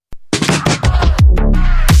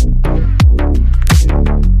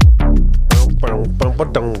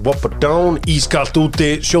Whopper-down Ískalt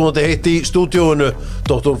úti, sjónandi heitt í stúdíóinu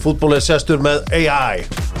Dr. Fútból sestur með AI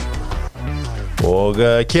Og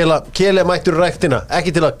Kjeli mættur í ræktina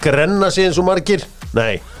Ekki til að grenna sig eins og margir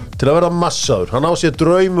Nei, til að vera massaður Hann á sér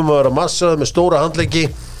draumum að vera massaður með stóra handleggi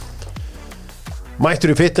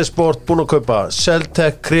Mættur í fitnessport, búinn að kaupa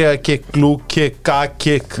Celtec, Creakick, Glukick,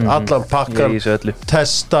 Gakick Allan pakkan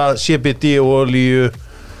Testa, CBD olíu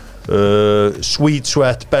Sweet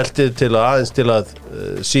Sweat beltið til að aðeins til að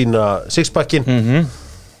sína sixpackin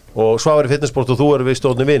og Svavar í fitnessport og þú eru við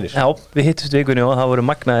stóðni vinir. Já, við hittust vikunni og það voru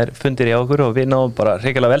magnaðir fundir í okkur og við náðum bara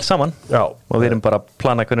hrigalega vel saman. Já. Og við erum bara að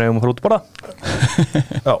plana hvernig við erum út bara.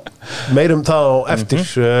 Já, meirum það á eftir.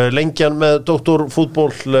 Lengjan með Dr.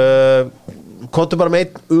 Fútból komdu bara með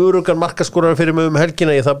einn örugan markaskorara fyrir mig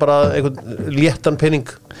helgina ég það bara einhvern léttan penning.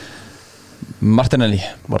 Martinelli,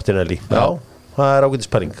 já. Það ágætis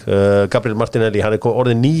pæling Gabriel Martinelli, hann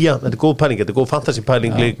orðin 9 þetta góð pæling, þetta góð fantasy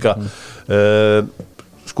pæling líka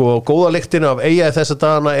sko góða lyktina af eiga í þessa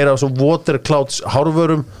dagana af svo Waterclouds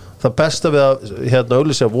hárvörum það besta við að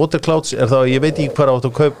auglýsa Waterclouds það að ég veit ekki hvað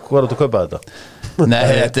áttu að kaupa þetta Nei,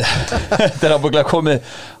 þetta ábyggilega komið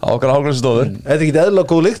á okkar hálfgrænsstofur Þetta ekki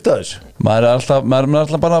eðlilega góð lykt að þessu Maður er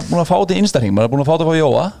alltaf bara búin að fá þetta í Instaring maður er búin að fá þetta á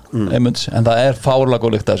Jóa en það fárlega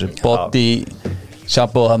góð lykt að þessu Body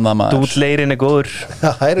Shampoo hann að maður Dúdleirin góður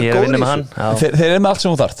Ég að vinna með hann Þeir eru með allt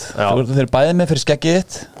sem þú þarft Þeir eru bæðið með fyrir skeggið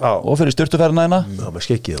þitt og fyrir sturtuferðina þína Já, með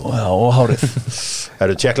skeggið og hárið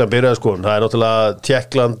Tékkland byrjaði sko Það er náttúrulega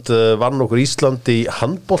Tékkland vann okkur Ísland í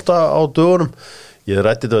handbolta á dögunum Ég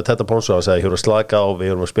rætti þetta við Tetta Ponsa og sagði hér að slaka á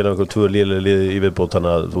við erum að spila einhver 2 lið í viðbót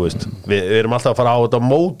þannig að þú veist við erum alltaf að fara á þetta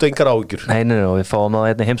mót engar áhyggjur Nei, og við fáum á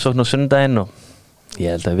einni heimsókn á sunnudaginn og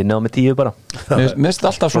ég held að við náum með 10 bara Mér finnst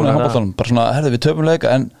alltaf svona í handboltanum bara svona, herðu við töpum leik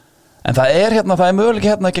en það er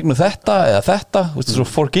möguleiki gegnum þetta eða þetta, þú veist, svo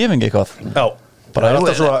forgiving eitthvað Já, bara en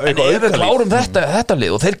ef við klárum þetta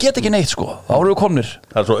lið og þeir geta ekki neitt sko, þá erum við komnir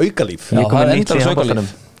Það er svona aukalíf Ég kom með lítið í handboltanum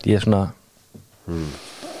Ég er svona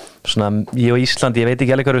ég og Ísland, ég veit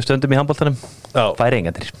ekki alveg hvað við stöndum í handboltanum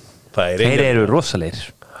Færeyingarnir Þeir eru rosalegir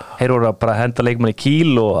Þeir voru að bara henda leikmann í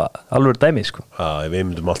kýl og alveg dæmi sko. Já, við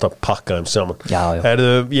myndum alltaf pakka þeim saman. Já.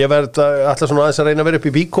 Herðu, ég verð alltaf svona aðeins að reyna að vera upp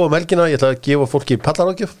í Víkó helgina, ég ætla að gefa fólki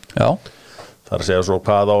pallaráðgjöf. Já. Það er að segja svona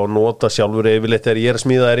hvað á að nota sjálfur yfirleitt þegar ég er að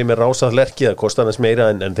smíða ég með rásað-lerki, það kostar aðeins meira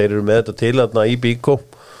en þeir eru með þetta til þarna í Víkó.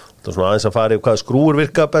 Það er svona aðeins að fara yfir hvað skrúur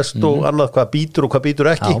virka best og annað, hvað býtur og hvað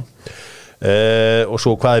býtur ekki. Og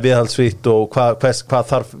svo hvað er viðhaldsvítt og hvað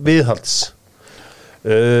þarf viðhalds.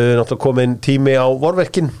 Náttúrulega komin tími á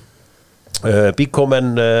vorverkin.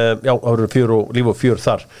 Bíkómen já, árið 4 og líf og 4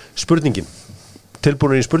 þar spurningin,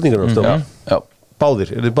 tilbúinir í spurningunum já.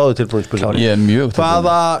 Báðir, þið báðir tilbúinir í spurningunum? Ég er mjög tilbúin.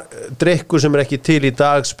 Hvaða drykkur sem er ekki til í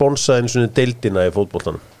dag sponsaði eins og deildina í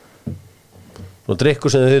fótboltanum? Nú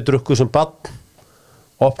drykkur sem þið drukkuð sem barn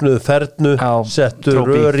opnuðu fernu, settu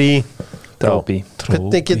rör í Trópi.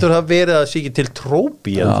 Hvernig getur það verið að sé ekki til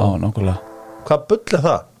trópi? Já, nákvæmlega. Hvað bull er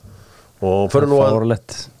það? Og förum nú að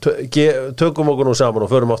tökum okkur nú saman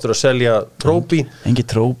og förum aftur að selja trópi Engi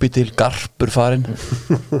trópi til garpur farin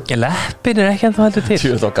Leppin er ekki ennþá heldur til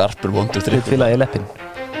Tjóð á garpur vondur Fíla ég leppin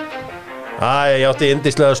Ég átti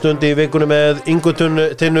yndislega stundi í vikunni með Ingu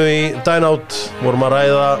Tinnu í Dynout vorum að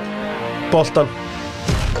ræða boltan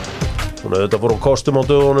þetta fórum kostum á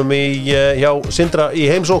dögunum hjá Sindra í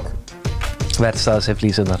heimsókn Versaði sem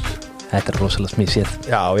flísunar Þetta er rosalega smíð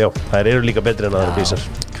Já, þær eru líka betri en aðra flísar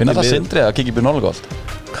Hvernig það Sindri að kikið byrja Nólególd?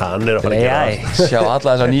 Hann er að fara að gera Sjá alla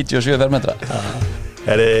þessar 97 verðmetra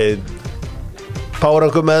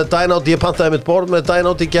Párangu með Dynout Ég pantaði mitt borð með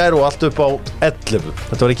Dynout í gær og allt upp á 11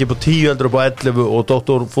 Þetta var ekki upp á 10 heldur upp á 11 og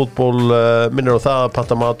Dr. Fútból minnir á það að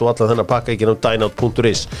panta mat og alla þennan pakka ekki á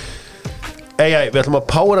dynout.is Við ætlum að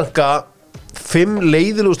páranga 5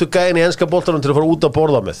 leiðilegustu gæin í enska boltanum til að fara út að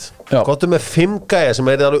borða með Gottu með 5 gæja sem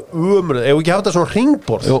er alveg umröð Ef ekki hafa þetta svona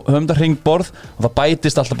hringborð Jú, höfum þetta hringborð og það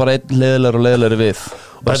bætist alltaf bara einn leiðilegri við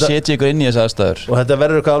og bara setja ykkur inn í þessi aðstæður Og þetta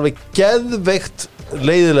verður eitthvað alveg geðveikt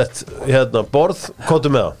leiðilegt borð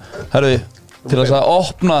Gottu með það Herru, til þess að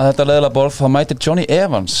opna þetta leiðilega borð þá mætir Johnny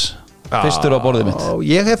Evans fyrstur á borðið mitt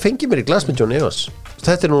Ég hef fengið mér í glas með Johnny Evans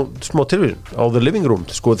Þetta er nú smá tilvíðin á the living room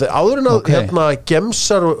sko, áður en að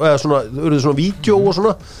gemsar eða svona, auðvitað svona vídeo og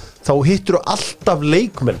svona þá hittur þú alltaf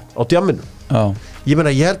leikmenn á djamminu ég meina,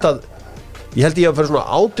 ég held ég að fyrir svona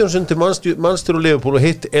 18 til Manchester og Liverpool og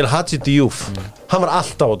hitt El Hadji Diouf hann var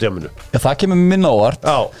alltaf á djamminu það kemur minna óvart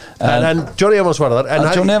en Johnny Evans var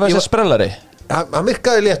þar Johnny Evans er sprellari hann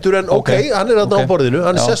virkaði léttur en hann er þarna á borðinu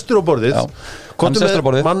hann er sestur á borðið hann er sestur á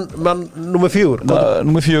borðið mann nummer 4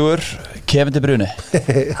 nummer 4 Kevin De Bruyne.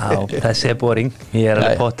 Já, þessi boring, ég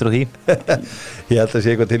alveg pottur úr því. Ég held að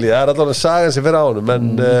sé eitthvað til í, það allavega sagan sem fyrir á honum, en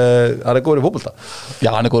hann góður í fótbolta.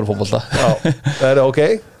 Já, hann góður í fótbolta. Já, það ok.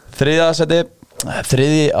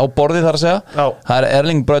 Þriði á borði þar að segja. Já. Það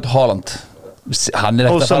Erling Braut Haaland. Hann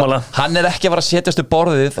er ekki að fara að setjast upp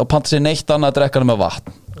borðið og panta sér neitt annað að drekka með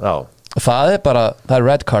vatn. Já. Það er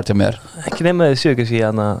red card hjá mér. Ekki nema þið sögur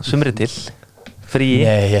síðan að sumri til fríi.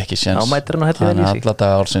 Nei, ekki séns. Ámættir hann að helli vel í sig. Alla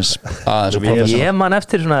dagar ársins aðeins og professor. Ég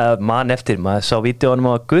man eftir, maður sá vídeóanum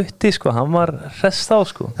á Gutti, sko, hann var hress þá,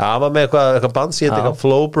 sko. Já, hann var með eitthvað band síðan, eitthvað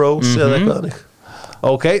Flow Bros eða eitthvað þannig.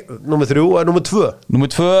 Ok, nummer 3 og nummer 2.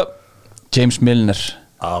 Nummer 2, James Milner.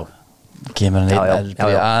 Já. Kemur hann eldri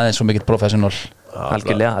aðeins svo mikill professional.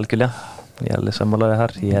 Algjörlega. Ég er alveg sammálaðið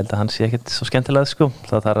þar. Ég held að hann sé ekkert svo skemmtilega, sko.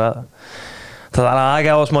 Það þarf að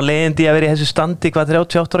aga á smá leiðindi að vera í þessu standi hvað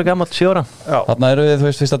 38 ára gamall, 7 ára. Þarna eru við, þú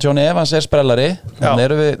veist, fyrst að Johnny Evans er sprellari. Þarna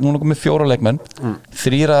eru við, núna komið 4 leikmenn.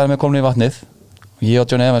 3 aðeins með komin í vatnið. Ég og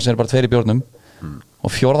Johnny Evans eru bara 2 í bjórnum.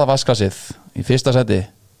 Og 4. vasklasið í fyrsta seti,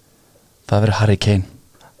 það verður Harry Kane.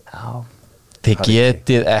 Já. Þið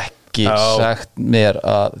getið ekki sagt mér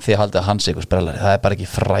að þið haldið að hans eitthvað sprellari. Það er bara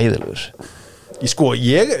ekki fræðilegur.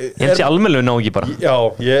 Ég held sér almennilegu ná ekki bara. Já,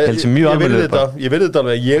 ég vil þetta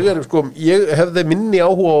alveg. Ég hefði minni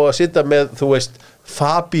áhuga á að sitja með, þú veist,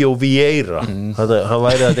 Fabio Vieira. Hann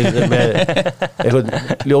væri að með eitthvað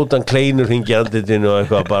ljótan kleinur hringi andlitinu og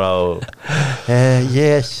eitthvað bara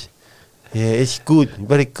yes, it's good,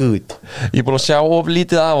 very good. Ég er búin að sjá of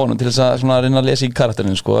lítið af honum til þess að reyna að lesa í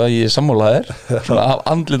karakterinu, sko. Ég er sammálaðir af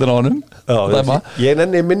andlitinu á honum. Ég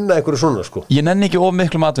nenni minna einhverju svona, sko. Ég nenni ekki of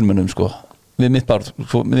miklum atvinnumönnum, sko. Við mitt borð,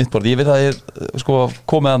 ég veit að ég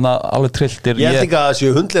komið hana alveg trilltir. Ég held ekki að það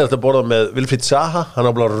séu hundlegast að borða með Wilfried Zaha, hann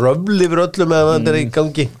á bara röfl yfir öllu með að það er í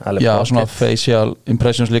gangi. Já, svona facial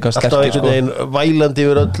impressions líka sterkir. Alltaf einhvern veginn vælandi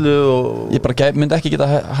yfir öllu Ég bara myndi ekki geta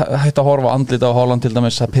hægt að horfa andlit á Haaland til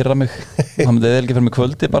dæmis, það pirra mig. Það myndi eða ekki fyrir mig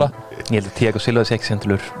kvöldi bara. Ég held að Thiago Silva er 6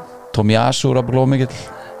 centilur. Tomiyasu er að blóða mikill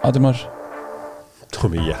aðdumar.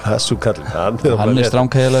 Tomiyasu kallinn, hann er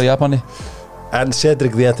stránkæðilega í Japani. En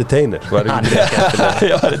Cedric the Entertainer hann er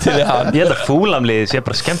skemmtileg. Ég held að Fúlamliðið sé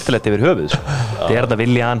bara skemmtilegt yfir höfuð, sko. Það er þetta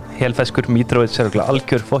Viljan, Helfeskur, Mitrovic er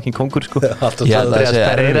algjör fokking kongur, sko. Ég held að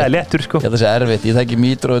það er lettur, sko. Ég held að það sé erfitt. Ég þekki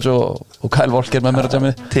Mitrovic og Kyle Walker með mér að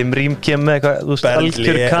jamið. Tim Rím kem með eitthvað, þú veist,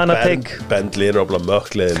 algjör kanatek. Bentley er ofla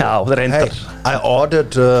mökklegin. Já, það er reyndar. I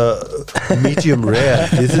ordered medium rare.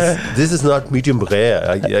 This is not medium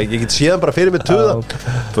rare. Ég get séðan bara fyrir mig tuða.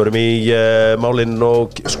 Förum í málinn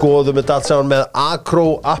og skoðum þetta allt saman með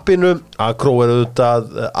Acro appinu. Acro er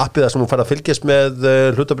auðvitað appið þar sem hún fær að fylgjast með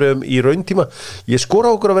hlutabrifum í rauntíma. Ég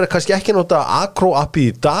skora okkur að vera kannski ekki að nota Acro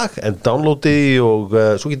appi í dag, en downloadi og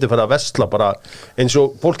svo getur fara að versla bara eins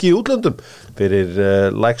og fólki í útlöndum fyrir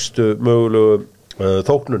lægstu mögulegu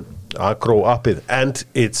þóknun. Acro appið, and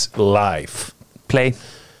it's live. Play,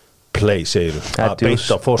 segir þú. Það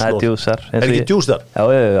er djúsar. Er ekki djúsar? Já,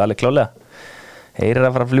 alveg klálega. Heyrir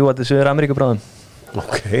að fara að fljúa til Suður Ameríku bráðum.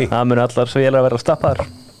 Okay. Það mun allar svo ég að vera að stappa þar.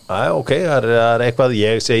 Ok, það er eitthvað.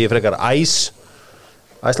 Ég segi frekar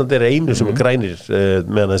Æsland er einu sem er grænir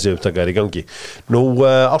meðan þessi upptaka er í gangi. Nú,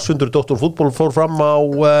 ársfundur Dr. Fútból fór fram á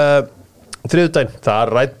þriðjudaginn.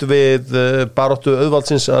 Það ræddu við baráttu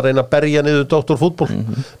auðvaldsins að reyna að berja niður Dr. Fútból,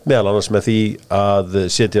 meðal annars með því að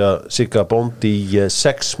setja Sigga Bond í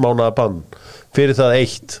 6 mánaða bann fyrir það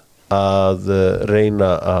eitt að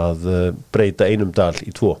reyna að breyta einum dal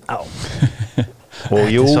í 2.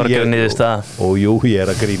 Og jú, ég er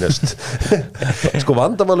að grínast. Sko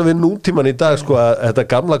vandamáli við nútíman í dag, sko, að þetta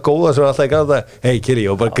gamla góða sem alltaf ekki að það, hei Kiri,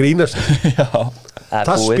 ég var bara að grínast.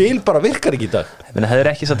 Það spil bara virkar ekki í dag. Það er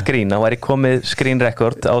ekki satt grín, það væri komið screen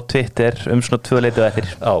record á Twitter svona 2 leiti og eftir.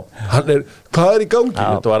 Hvað er í gangi?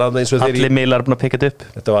 Allir miðlar er búin að pikka þetta upp.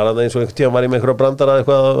 Þetta var eins og einhvern tíma var ég með einhverja brandara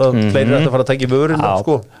eitthvað að fleiri ætti að fara að taka í vöruna,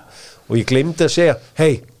 sko. Og ég glemdi að segja,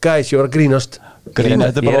 hey guys, ég var að grínast. Þetta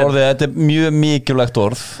er bara orðið, þetta er mjög mikilvægt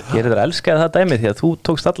orð. Ég er að elska það dæmi því að þú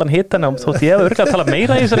tókst allan hitan á þótt ég hefði örgulega að tala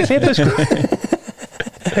meira í þessari klipu, sko.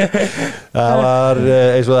 Það var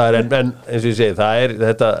eins og það er, en eins og ég segi, það er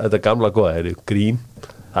þetta gamla góða, það er grín,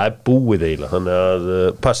 það er búið eiginlega, þannig að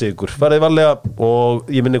passið ykkur, farið varlega og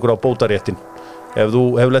ég minn ykkur á bótaréttin. Ef þú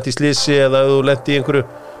hefur lent í slysi eða ef þú lent í einhverju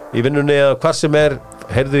í vinnunni eða hvað sem er,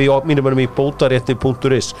 heyrðu í mínum í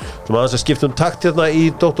bótarétti.is sem aðeins að skipta takt hérna í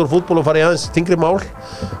Dr. Fútból og fara í aðeins þingri mál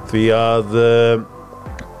því að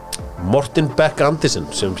Morten Beck Andersen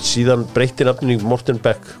sem síðan breytti nafninu í Morten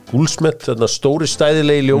Beck Gulsmet, þarna stóri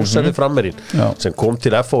stæðilegi ljósari frammerinn sem kom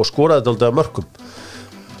til FH og skoraði þetta alltaf mörkum.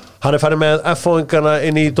 Hann farin með F-fóðingarna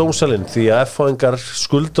inn í dómsalinn því að F-fóðingar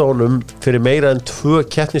skulda honum fyrir meira en 2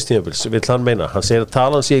 keppnistímabils, vill hann meina. Hann segir að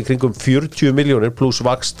talan sé í kringum 40 milljónir pluss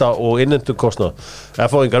vaksta og innendurkostnað.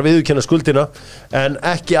 F-fóðingar viðurkenna skuldina en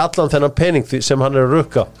ekki allan þennan pening sem hann að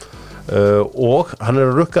rukka og hann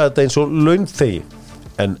að rukka þetta eins og launþegi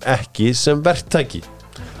en ekki sem verktæki.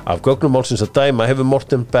 Af gögnum málsins að dæma hefur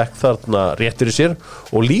Morten Beck þarna rétt fyrir sér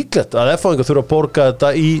og líklegt að F-fóðingar þurfa að borga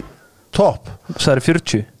þetta í topp. Það eru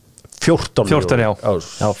 40 14 já,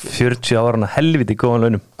 40 ára helviti góðan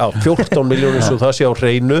launum. 14 milljónir svo það sé á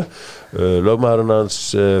hreinu. Lögmaðurinn hans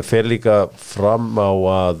fer líka fram á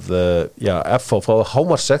að FH fáið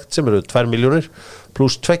hámarksekt sem eru 2 milljónir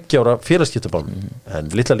pluss 2 ára félagsskiptabán. En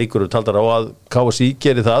litla líkur eru taldar á að KSÍ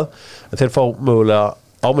geri það en þeir fá mögulega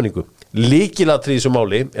áminningu. Lykilatriði í þessu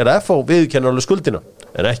máli er að FH viðurkenna alveg skuldina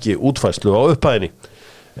en ekki útfærslu á upphæðinni.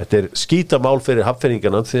 Þetta er skítamál fyrir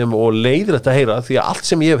hafnfirðingana og leiðilegt að heyra því að allt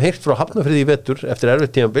sem ég hef heyrt frá Hafnarfirði í vetur eftir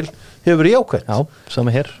erfitt tímabil hefur verið jákvætt. Já,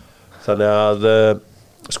 sama hér. Þannig að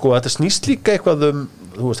þetta snýst líka eitthvað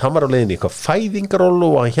þú veist, hann var á leiðinni eitthvað fæðingarólu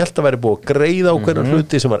og hann hélt að væri búið að greiða ákveðna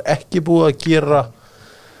hluti sem var ekki búið að gera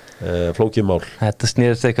flókið mál. Þetta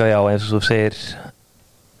snýrst eitthvað, já, eins og þú segir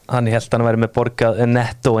hann hélt að hann væri með borgað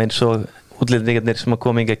nettó eins og útlendingarnir sem að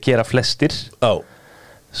koma að gera flestir. Já.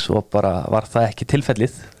 Svo bara var það ekki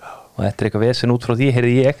tilfellið og þetta er eitthvað vesen út frá því,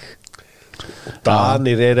 heyrði ég.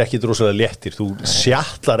 Danir ekki rosalega léttir, þú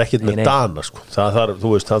sjallar ekkert með Dana sko. Það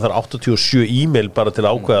þarf 87 e-mail bara til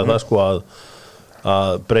að ákveða það sko að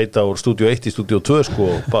breyta úr stúdíu 1 í stúdíu 2 sko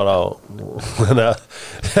bara þannig að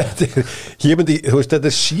þetta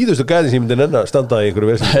er síðustu gæði sem ég myndi nenna standa í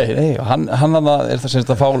einhverju vesen. Nei, hann er það sem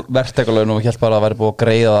að fá verktakalaun og hélt bara að væri búið að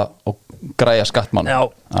greiða og græja skattmann. Já,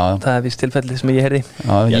 það er vist tilfellið sem ég heyrði.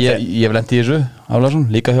 Ég hef lent í þessu Aflarsson,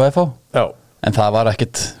 líka hjá FH. Já. En það var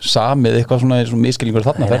ekkert samið eitthvað svona miskilningur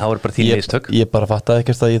þarna. Nei, það voru bara þín mistök. Ég bara fattaði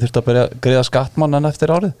ekkert að ég þurfti að byrja að greiða skattmann en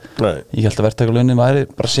eftir árið. Nei. Ég held að verktakalaunin væri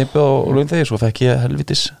bara simpið og launþegi, svo fekk ég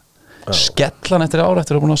helvitis skellan eftir árið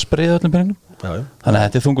eftir að búin að spriða öllum peningum. Þannig að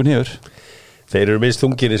þetta er þungun yfir. Þeir eru minnst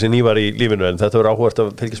þungir sem nývar í lífinu en þetta verður áhugavert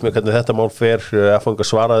að fylgjast með hvernig þetta mál fer.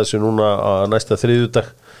 F-fóðingar svara þessu núna að næsta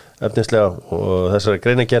þriðjudag efnislega og þessari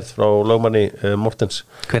greinagerð frá lögmanni Mortens.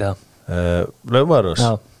 Hver er það? Lögmaðurins.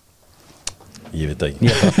 Já. Ég veit ekki.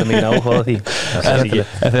 Ég har mikið áhuga á því.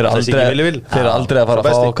 Þeir eru aldrei að fara að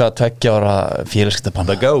fá okkar 2 ára félagsskiptabann.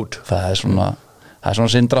 The goat. Það er svona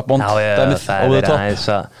Sindra Bond dæmið. Það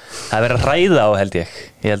er verið að ræða á held ég.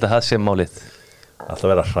 Ég held að það sé málið. Alltaf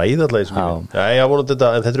verið að ræða alltaf í þessu. Já, vonandi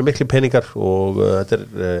þetta, en þetta eru miklu peningar og þetta er,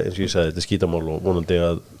 eins og ég sagði, þetta er skítamál og vonandi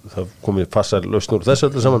að það komið passar lausn úr þessu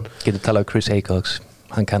öllu saman. Getur talað um Chris Acox.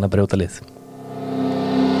 Hann kann að brjóta lið.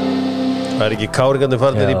 Það er ekki Káringarnir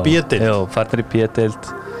farnir í B-deild. Já, farnir í B-deild.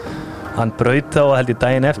 Hann braut þá held ég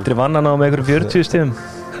daginn eftir vann hann á með einhverjum 40 stigum.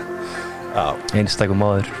 Já. Einstakum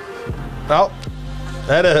maður. Já,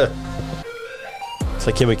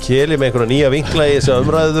 það kemur Keli með einhverja nýja vinkla í þessu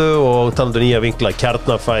umræðu og talandu nýja vinkla,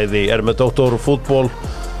 kjarnafæði, er með doktor fútból,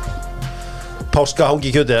 páskahangi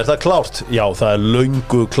kjöti, er það klárt? Já, það er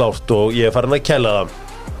löngu klárt og ég er farin að kæla það.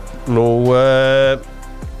 Nú,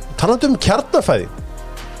 talandu kjarnafæði.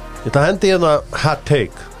 Þetta hendi hérna hot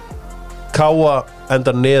take. Káa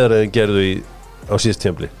endar neðar en gerðu á síðast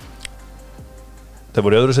tímabili. Það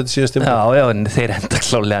voru í öðru seti síðast tímabili. Já, en þeir enda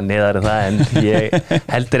klálega neðar en það en ég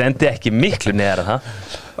heldur endi ekki miklu neðar en það.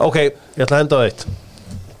 Ok, ég ætla að henda á eitt.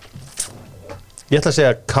 Ég ætla að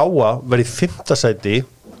segja að Káa verði í 5. sæti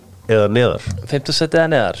eða neðar. 5. sæti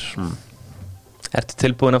eða neðar? Ertu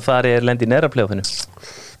tilbúin að fara í lendi í neðra playoffinu?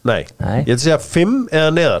 Nei, ég ætla að segja 5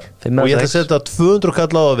 eða neðar og ég ætla að setja 200 kall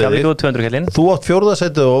á það við þig. 200 kallinn. Þú átt 4.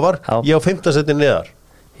 sætið ofar, ég á 5. sætið neðar.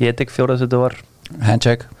 Ég tek 4. sætið ofar.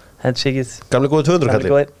 Handshakeið. Gamli góði 200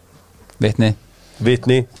 kallinn.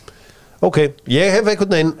 Vitni. Ok, ég hef einhvern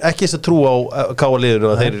veginn ekki þess að trú á Káa-liðinu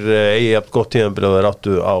að þeir eigi jafn gott tímabil og þeir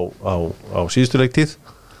áttu á síðustu leiktíð.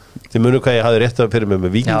 Þið munum hvað ég hafði rétt að fyrir með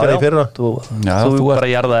Víkingar í fyrra. Þú bara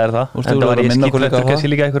jarðaðir það. En það var ég skítrættur kannski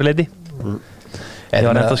líka einhverju leiti. Ég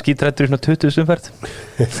var ennþá skítrættur í svona 20 umferð.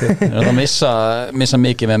 Það missa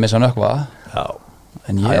mikið með að missa nökkva. Já.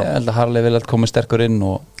 En ég held að Harley vil koma sterkur inn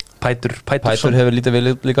og Pætur hefur lítið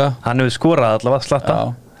vilja líka. Hann hefur skorað allavega slatta.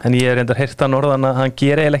 En ég reyndar heyrt að norðan að hann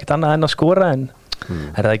gerir eiginlega ekkert annað en að skora en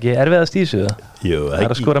er það ekki erfiðast í þessu? Jú, það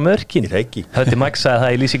er að skora mörkin. Hötti Max sagði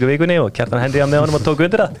það í lýsingu vikunni og Kjartan hendi með honum og tók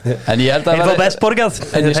undir það. En ég held að það best borgað.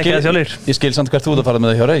 Ég skil samt hvert þú ert að fara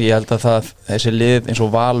með það, Hjóri. Ég held að þessi lið eins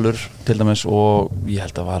og Valur til dæmis og ég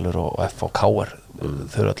held að Valur og F og KR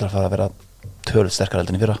þau eru allar að fara að vera tölvöld sterkar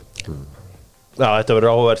heldur en í fyrra. Já, þetta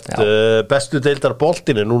verður áhugavert. Bestu deildar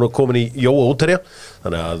boltin er núna komin í Jóa útherja,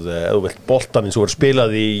 þannig að ef þú vilt boltan eins og verður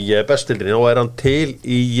spilað í bestu deildinni, þá hann til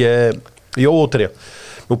í Jóa útherja.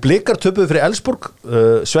 Nú Blikar töpuðu fyrir Elfsborg,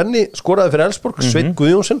 Svenni skoraði fyrir Elfsborg, Sveinn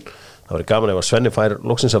Guðjónsson. Það verður gaman ef að Svenni fær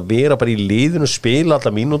loksins að vera bara í liðinu, spila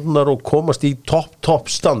alla mínúturnar og komast í topp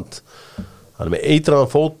stand. Hann er með eitraðan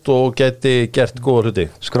fót og geti gert góða hluti.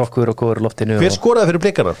 Skrokkur og góður loftinu. Hver skoraði fyrir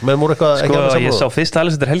Blikarna? Menn voru eitthvað ekki alveg sammála? Ég sá fyrst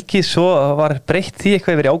Alexander Helgi, svo var breytt því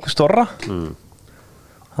eitthvað yfir í Ágúst Orra.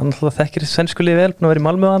 Hann alltaf þekkir svenskulið vel, búin að vera í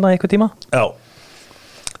Malmö hana eitthvað tíma. Já.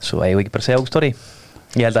 Svo ég ekki bara segja Ágúst Orri.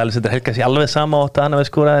 Ég held að Alexander Helga sé alveg sama átt að hann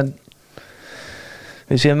hafi skorað, en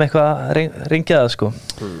við séum eitthvað ringið það, sko.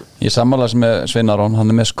 Ég sammála með Sveinn Aron,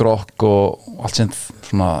 hann með skrokk og allt sem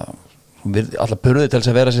svona alltaf burði til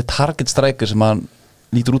þess að vera þessi target striker sem hann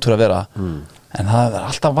lítur út fyrir að vera en það er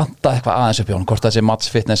alltaf vantað eitthvað aðeins upp í honum, hvort það sé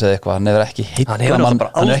match fitness eða eitthvað, hann hefur ekki heilla hann hefur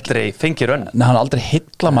bara aldrei fengið rönn hann har aldrei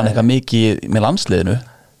heilla mann eitthvað mikið með landsliðinu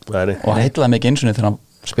og hann heillaði mikið einsunni þegar hann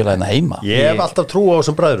spilaði hérna heima. Ég hef alltaf trú á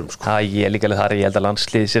þessum bræðurum, sko. Ég er líka alveg þar, ég held að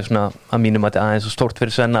landsliði sé svona að mínum að þetta aðeins og stórt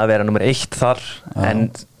fyrir Svenna að vera nummer 1 þar en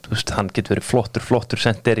þú veist, hann getur verið flottur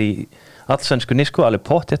sender í allsvenskunni, sko, alveg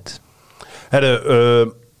pottþétt.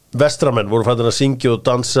 Herru, vestramenn voru fættin að syngja og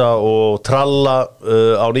dansa og tralla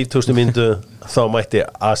á 90. mínútu, þá mætti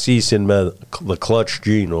Azisin með The Clutch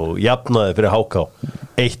Gene og jafnaði fyrir HK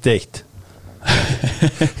 1-1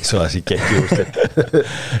 svo það sé gekki úrslit.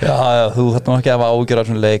 Já, þú þarf ekki að hafa ágjör af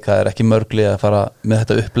svona leik, það er ekki mörgli að fara með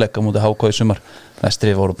þetta upplegg á móti HK í sumar.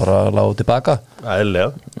 Vestri voru bara lágu tilbaka.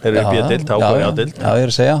 Ælega, þeir eru B-deild, HK í A-deild. Já, ég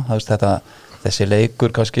er að segja, þessi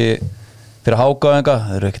leikur kannski fyrir HK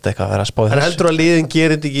það eru ekkert eitthvað að vera að spá þessu. En heldur að liðin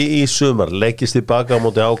gerir þetta ekki í sumar, leggist tilbaka á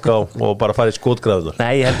móti HK og bara farið skotgraðunar?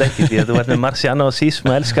 Nei, ég held ekki, því að þú ert með Marciano og Sís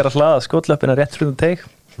sem elskar að hlaða skotlöpina rétt fyrir teig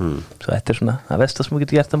svo þetta er svona að vestar sem þú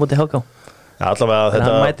getur gert á móti HK. Ja, allavega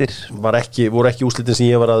þetta voru ekki úrslitin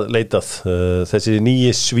sem ég var að leitað. Þessi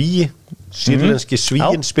nýji svíi, sýrlenski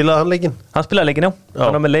svíin, spilaði hann leikinn? Hann spilaði leikinn, já.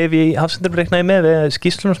 Hann var með leyfi í hafsendurbreiknaði með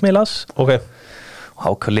skýrslunum sem ég las. Ok.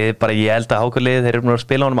 Hákalið, bara ég held að Hákalið, þeir eru búin að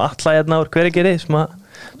spila honum alla hérna úr Hverigeri sem að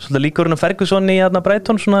svolítið líkur hann Ferguson í hérna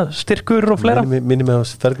Brighton, svona styrkur og fleira. Minni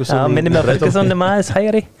með Ferguson í minni með Ferguson nema aðeins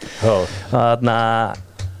hægari. Þannig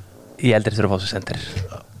að ég heldur þeir að fá sér sendir.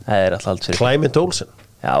 Það er alltaf allt sér. Clement Olsen.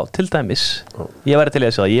 Já, til dæmis. Ég var til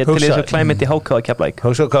að þessu, ég til að þessu Clement í HK að Keflavík.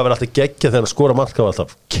 Hugsa hvað verður alltaf geggja þegar hann skora mark á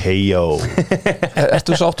alltaf. KO.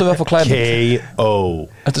 Ertu sáttu við að fá Clement? KO.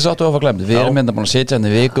 Ertu sáttu við að fá Clement? Við erum hérna búin að sitja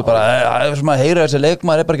hérna í viku bara, sem að heyra þessi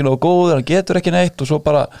leikmaður er bara ekki nógu góður, hann getur ekki neitt og svo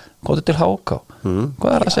bara komið til HK.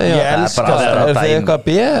 Hvað er það að segja? Ég elska það. Er þið eitthvað að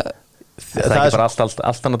bíða? Það er ekki bara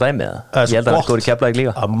allt annað dæmið það. Ég held að það góður í Keflavík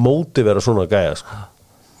líka. Að móti vera svona gæja, sko.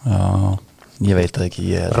 Já. Ég veit það ekki,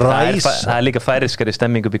 það er líka færiskari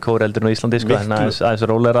stemming upp í kóreldurinn á Íslandi, sko, en aðeins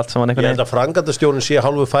rólegar allt saman einhvern veginn. Ég held að framkvæmdastjórinn sé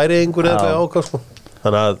hálfu færiðingur eða ákvæm, sko.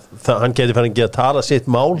 Þannig að hann geti fengið að tala sitt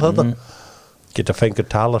mál þetta. Geta fengið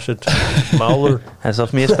að tala sitt málur. En svo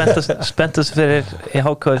sem ég er spenntast fyrir í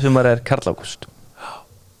HK sem er Karl Ágúst.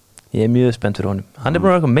 Ég er mjög spennt fyrir honum. Hann er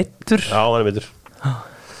búin að vera eitthvað meiddur. Já, hann er meiddur.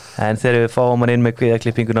 En þegar við fáum hann inn með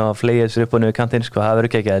kviðaklippinguna og fleigja þessu upp og niður kantinn, sko, það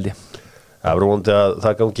verður ekki held ég. Það verður vonandi að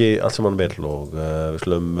það gangi allt saman vel og við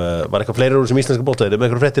slum, var eitthvað fleiri úr sem íslenska bolta, er það með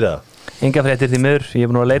eitthvað fréttir eða? Enga fréttir því miður, ég er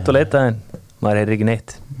búin að leita en maður heyrir ekki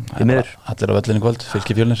neitt því miður. Allir á vellinu kvöld,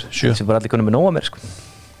 Fylki Fjölnir, 7. Það er bara allir konum með nóga mér, sko.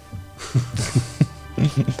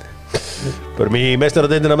 Börum í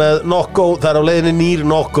meistaradeildina með Nokko, það er á leiðinni Nýr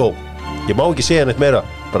Nokko. Ég má ekki segja neitt meira,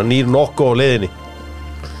 bara Nýr Nokko á leiðinni.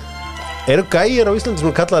 Eru gæjar á Íslandi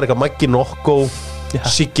sem kallar eitthvað Maggi Nokko,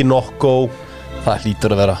 Siggi Nokko? Það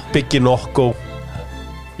hlýtur að vera Biggi Nokko.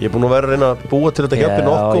 Ég er búin að vera að reyna að búa til þetta hjálpi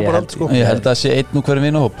Nokko bara allt, sko. Ég held að það sé einn úr hverju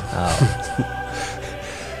vinahóp.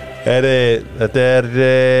 Þetta er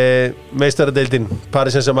meistaradeildin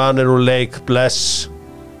Paris Saint-Germain er úr leik. Bless.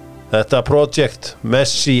 Þetta project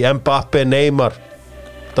Messi, Mbappe, Neymar.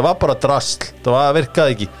 Það var bara drasl. Það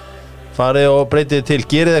virkaði ekki. Farið og breytið til,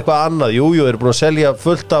 gerið eitthvað annað. Jú, eru búin að selja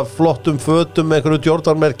fullt af flottum fötum með einhverju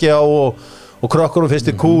Jordan-merki á og krökkunum finnst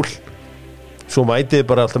þið cool. Svo mætið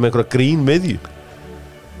bara alltaf með einhverja grín miðju.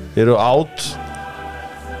 Þeir eru out.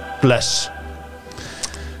 Bless.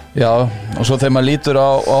 Já, og svo þegar maður lítur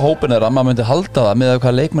á hópin þeirra, maður myndi halda það með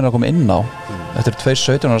hvað leikmenn er að koma inn á. Þetta eru 2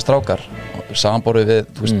 17 ára strákar samanborið við,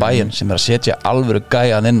 þú veist, Bayern sem er að setja alvöru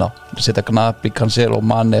gæjan inn á. Setja Gnabry, Cancelo,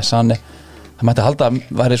 Mane, Sané. Það mætti halda að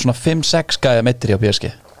væri svona 5-6 gæja meitri á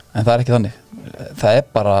PSG. En það er ekki þannig. Það er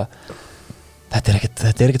bara þetta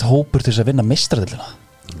er ekkert hópur til þess að vinna meistaradeildina.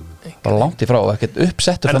 Bara langt í frá og ekkert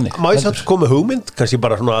uppsettur þannig. Má ég samt koma hugmynd, kannski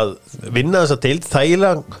bara svona að vinna þessa deild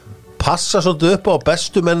þægilega, passa svolítið upp á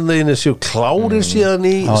bestu menninni séu klárir síðan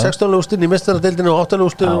í 16. úrslitin í meistaradeildinni og 8.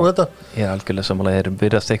 úrslitin og þetta Ég er algjörlega sammála, þeir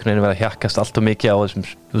virðast einhvern veginn vera að hjakkast allt og mikið á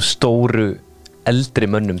þessum stóru eldri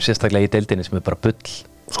mönnum, sérstaklega í deildinni sem bara bull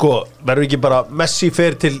Sko, verður ekki bara Messi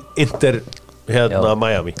fer til Inter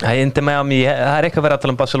Miami Inter Miami, það eitthvað verið að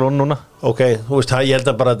tala Barcelona núna Ok, þú veist, ég held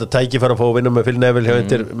að bara þetta tæki fara að fá að vinna með Phil Neville hjá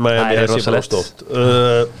Inter Miami Það rosalegt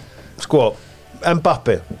Sko,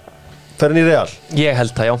 Mbappe fer hann í Real? Ég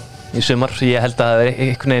held það, já, í sumar Ég held að það hefur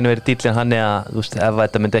einhvern veginn verið dýllinn hann að, þú veist, ef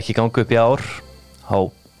þetta myndi ekki ganga upp í ár þá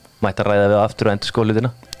mætti að ræða við aftur og endur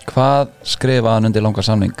skóliðina Hvað skrifaði hann undir langa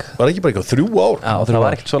samning? Var ekki bara eitthvað 3 ár? Já, það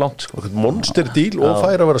var ekkert svo langt sko. Monster deal og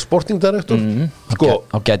fær að vera sporting director Sko,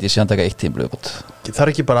 Þá gæti ég síðan taka 1 tíma það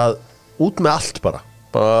er ekki bara út með allt bara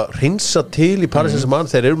hreinsa til í Paris Saint-Germain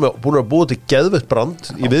þeir eru búin að búa til geðveitt brand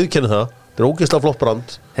ég viðurkenni það, þetta er ógeðslega flott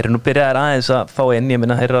brand Þeir eru nú byrjaðir aðeins að fá inn ég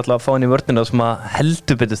minna, þeir eru alltaf að fá inn í vörnina sem að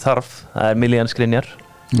heldur betur þarf, það er Milian Skriniar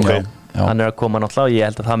Hann að koma náttúrulega og ég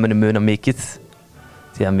held að það muni muna mikið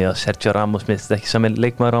því að mér Sergio Ramos minnst ekki saman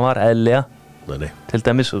leikmaður hann var, eðlilega til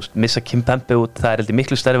dæmis, og missa Kimpembe út það er heldur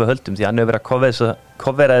miklu stærri við höldum því hann hefur verið að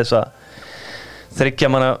kofvera þessa þriggja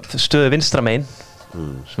manna stöðu vinstra megin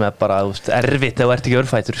sem er bara erfitt ef þú ert ekki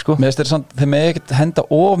örfætur sko. Mér finnst þeir með ekkert henda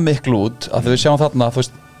of miklu út að við sjáum þarna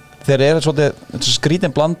þeir eru svolítið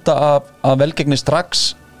skrítin blanda af velgengni strax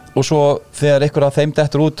og svo þegar einhver af þeim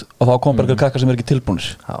dettur út og þá kom bara einhver krakkar sem er ekki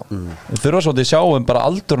tilbúnir við þurfum svolítið að sjáum bara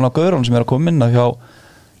aldurinn á gaurunum sem er að koma inn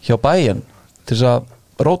hjá bæinn til þess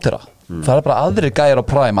að rótera það er bara aðrir gæjar á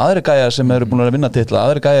prime aðrir gæjar sem eru búin að vinna titla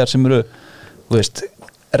aðrir gæjar sem eru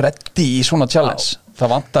reddi í svona challenge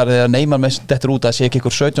það vantar þegar Neymar með dettur út að sé ekki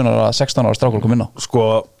einhver 17 ára, 16 ára strákur koma inn á Sko,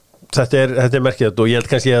 þetta er merkilegt og ég held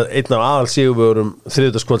kannski að einn af aðal sigurvegurum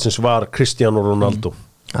þriðjudagskvöldsins var Cristiano Ronaldo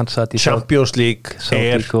Champions League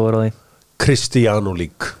er Cristiano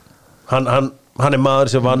League hann er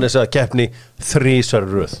maður sem vann þessa keppni 3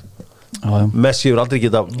 röð Messi hefur aldrei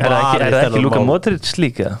getað Er það ekki Luka Modric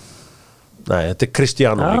líka? Nei, þetta er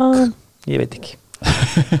Cristiano League Ég veit ekki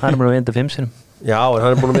Hann er búin að vinna 5 sinum Já, en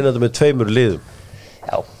hann er búin að vinna þetta með 2 liðum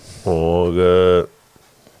Já og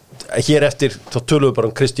hér eftir þá tölum við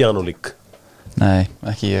bara Cristiano League Nei,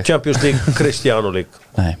 ekki ég Champions League, Cristiano League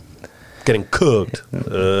Nei Getting cooked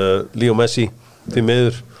Leo Messi, því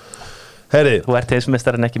miður Herri Þú ert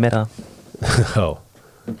heimsmeistar en ekki meira Já,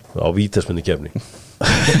 á vítaspinni kefni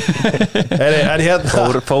Herri, en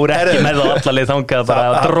hérna Fór ekki með það allarleið þangað bara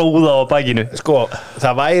að dróða á bakinu Sko,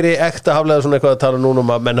 það væri ekta haflega svona eitthvað að tala núna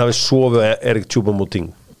að menn hafi sofið Erik Choupo-Moting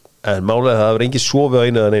en málega það hefur engin sofið á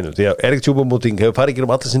einu eða neinu því að Erik Choupo-Moting hefur farið ekki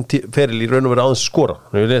allar sinn feril í raun og verið aðeins skora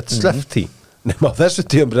hann hefur leitt sleppt því nema á þessu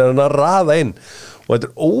tíum er hann að raða inn og þetta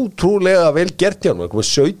er ótrúlega vel gert hjá hann það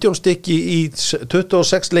komið 17 stykki í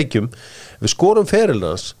 26 leikjum við skorum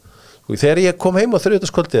ferilnans og þegar ég kom heim á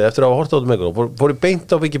þriðjudagskvöldið eftir að hafa hort á þetta með fór ég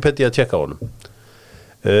beint á Wikipedia að tjekka á honum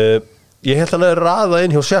ég held hann að raða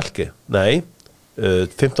inn hjá Schalke nei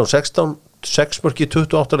 15-16 6 mörk í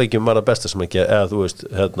 28 leikjum var það besta sem ekki eða þú veist,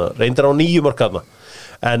 reyndar á 9 mörk hana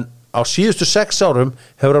en á síðustu 6 árum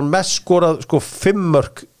hefur hann mest skorað sko 5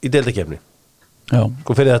 mörk í deildakefni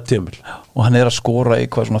sko fyrir þetta tímabil og hann er að skora í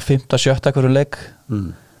hvað svona 5-7 hverju leik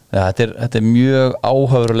þetta er mjög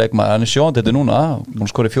áhöfur leikmaður, hann er sjóndi þetta núna hann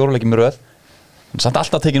skori 4 leikjum í röð hann er samt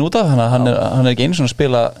alltaf tekin út af hann er ekki einu svona að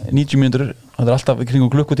spila 90 mínútur hann er alltaf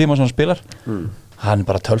kringum klukkutíma sem hann spilar hann er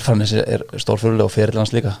bara tölfræðin er stórfurlega og feril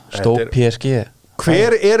hans líka PSG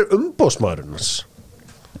hver er umbóðsmaðurinn hans?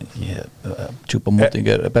 Choupo-Moting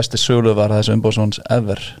er besti söluvar þessu umbóðsmanns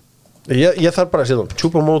ever ég þarf bara að segja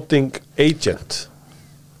Choupo-Moting agent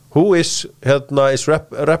who is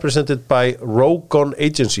represented by Rogon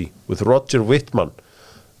Agency with Roger Whitman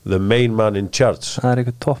the main man in charge það er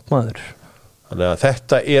eitthvað toppmaður þannig að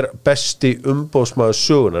þetta er besti umbóðsmaður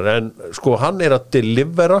sögunar en sko hann er að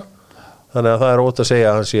delivera þannig að það er ótt að segja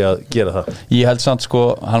að hann sé að gera það ég held samt sko,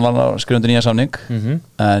 hann var að skrifa undir nýja samning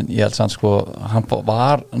en ég held samt sko hann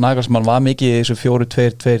var, Nagelsmann var mikið í þessu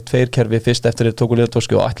 4-2-2 kerfi fyrst eftir þeir tóku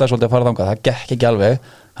liðtóski og ætlaði svolítið að fara þangað, það gekk ekki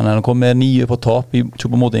alveg hann kom með 9 upp á topp í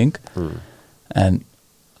Choupo-Moting en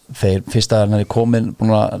þeir fyrst að hann er komin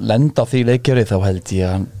búin að lenda á því leikkerfi þá held ég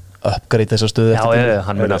að hann uppgreita þessa stöðu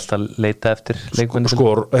hann mun alltaf leita eftir leikmenni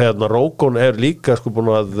sko, Rogon er líka sko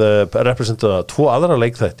búin að representa 2 aðra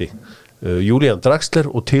leikþætti Julian Draxler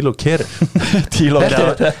og Thilo Kehrer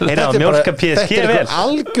þetta er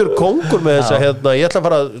algjör kongur með þess að ég ætla að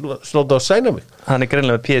fara að slóta að sæna mig hann er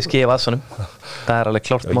greinlega með PSG í vasanum það er alveg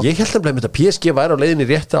klárt mál ég held að PSG væri á leiðinni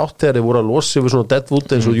rétt átt þegar þeir voru að losa yfir svona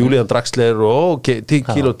deadwood eins og Julian Draxler og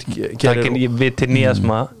Thilo Kehrer við til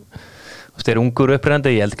nýjasma Þeir ungur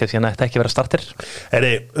upprennandi, ég held kannski hann ætti ekki að vera starter.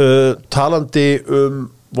 Talandi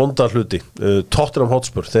vonda hluti, Tottenham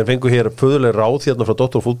Hotspur, þeir fengu hér föðuleg ráð hérna frá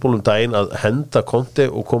Dr. Fútból daginn að henda Conte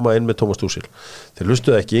og koma inn með Thomas Tuchel. Þeir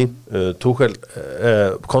lustuðu ekki, Tuchel,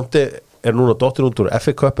 Conte núna dottir út úr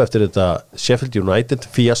FA Cup eftir þetta Sheffield United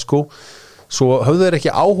fiasko, svo höfðu þeir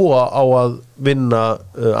ekki áhuga á að vinna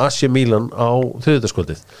AC Milan á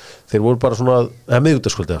þriðjudagskvöldið. Þeir voru bara svona,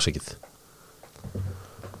 miðvikudagskvöldið afsakið.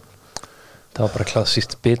 Það var bara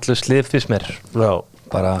klassískt bitlust lið fyrst mér. Já.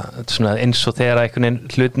 Bara svona eins og þegar einhvern veginn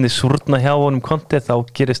hlutinni súrna hjá honum Conte þá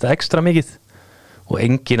gerist það ekstra mikið. Og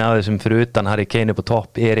engin af þessum fyrir utan Harry Kane upp á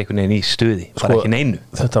topp einhvern veginn í stuði, bara ekki neinu.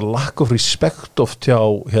 Þetta lack of respect oft hjá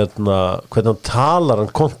hvernig hann talar,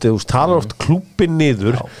 hann Conte, talar oft klúbbin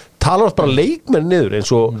niður, talar oft bara leikmenn niður,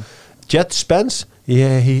 eins og Jet Spence,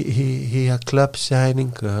 he had club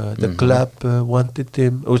signing, the club wanted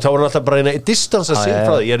him, og þá var hann alltaf bara eina distansa sig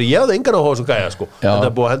frá því, ég hafði engan áhuga á þessum gæja, sko, þetta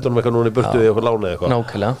er búið að hendur eitthvað núna í burtu eða eitthvað lánið eitthvað.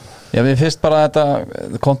 Nákvæmlega. Já, mér finnst bara þetta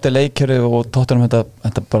Conte leikjöru og Tottenham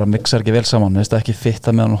þetta bara mixar ekki vel saman, mér finnst það ekki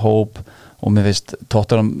fitta með hann hóp og mér finnst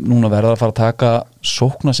Tottenham núna verða að fara að taka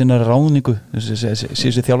sókna sinna ráðningu,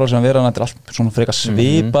 síðustu þjálfarar sem vera, þetta er allt svona frekar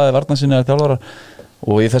svipaði varna sinna þjálfarar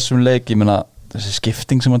og í þessum leik, ég meina þessi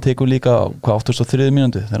skipting sem hann tekur líka hvað 83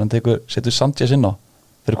 mínútu, þegar hann setur Sanchez inn á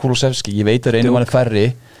fyrir Kulusevski, ég veit að einu manni færri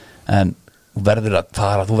en þú verður að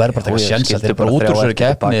fara, þú verður bara að taka sjens að þetta er bara út úr sér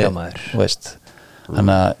keppni, þú veist,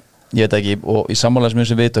 þannig að ég veit ekki, og í sammálaðismjög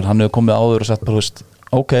sem veitur hann hefur komið áður og sagt bara, þú veist,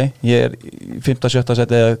 ok ég er í 5.-7.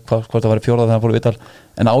 seti eða hvort það var í 4. þegar hann fór í viðtal,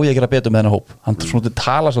 en á ég að gera betur með þennan hóp, hann svona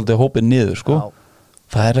tala svolítið hópið niður, sko,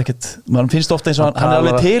 það er ekkert mann finnst ofta eins og hann er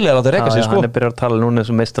alveg til að láta reka sig, sko. Hann er byrjað að tala núna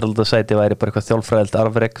eins og meistaraldasæti væri bara eitthvað þjálfræðilt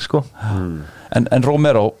arfrek, sko. En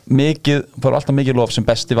Romero, bara alltaf mikið lof sem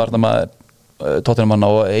besti varnarmaður Tottenhamann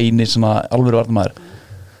og eini svona alvöru varnarmaður,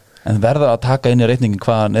 en verða að taka inn í reikningin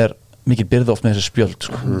hvað hann er mikið byrði oft með þessi spjöld,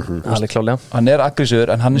 sko. Alveg klálega. Hann er aggressífur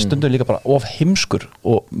en hann er stundum líka bara of heimskur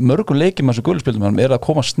og mörgum leikjum með þessu gulspjöldum hann er að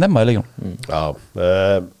koma snemma í leikjum. Já,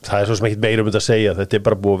 það er svo sem ekkert meira þetta að segja, þetta er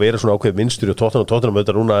bara búið að vera svona ákveð minnstur og Tottenham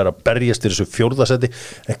auðvitað núna er að berjast í þessu 4. seti,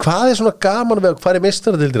 en hvað er svona gaman við að fara í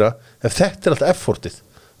meistaradeildina ef þetta er allt effortið?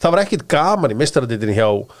 Það var ekkert gaman í meistaradeildinni hjá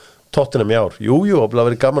Tottenham í ár. Jú, og það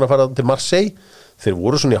verið gaman að fara til Marseille. Þeir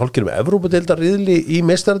voru svona í hálfgerðum Evrópudeildarriðli í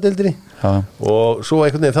meistaradeildinni og svo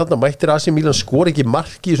einhvern veginn þarna mættir AC Milan skora ekki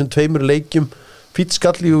marki í þessum 2 leikjum, fýtt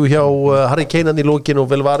skalli hjá Harry Kane í lokinu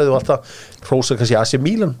og vel varið og allt það, hrósa kannski AC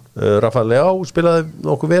Milan, Rafael Leao spilaði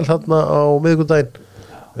nokkuð vel þarna á miðvikudaginn,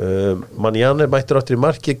 Manjane mættir áttur í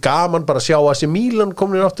marki, gaman bara að sjá AC Milan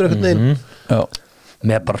komin áttur einhvern veginn.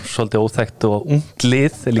 Með bara svolítið óþekkt og ungt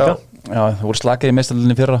lið líka. Já, það voru slakir í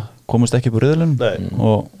meistaradeildinni fyrra, komast ekki upp úr riðlinum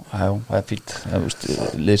og það er fínt,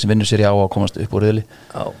 lið sem vinnur sér í á að komast upp úr riðli.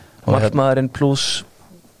 Markmaðurinn pluss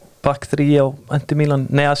back 3 á AC Milan,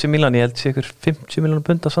 ég held sé ykkur 50 milljónir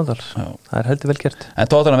punda samtals, það er heldur vel gert. En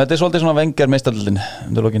Tottenham, þetta er svolítið svona Wenger meistaradeildin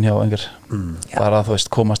undir lokin hjá Wenger, bara þú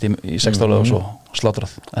veist komast í 16 og svo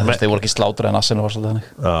slátrað, en þeir voru ekki slátrað en Arsenal var svolítið þannig.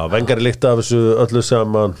 Já, Wenger er líkt af þessu öllu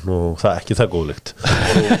saman og það er ekki það góð líkt.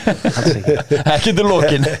 Ekki undir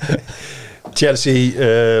lokin.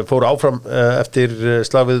 Chelsea fóru áfram eftir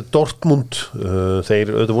slagið Dortmund,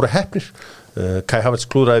 þeir auðvitað voru heppnir, Kai Havertz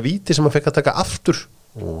klúðraði víti sem hann fekk að taka aftur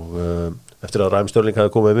og eftir að Raheem Sterling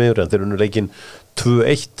hafði komið með en þeir unnu leikinn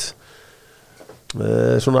 2-1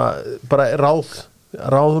 svona bara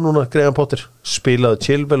ráð núna Graham Potter, spilaði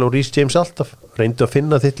Chilwell og Reece James alltaf, reyndu að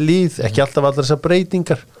finna þitt líð, ekki alltaf allar þessar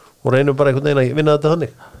breytingar og reyndu bara einhvern veginn að vinna þetta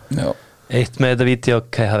þannig. Já. Eitt með þetta víti á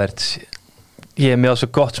Kai Havertz, ég er mjög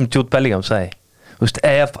svo gott sem Jude Bellingham sagði, þú veist,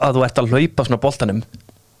 ef að þú ert að hlaupa svona boltanum,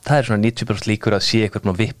 það er svona 90% líkur að sé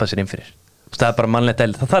eitthvað að vippa sér inn fyrir, það er bara mannlegt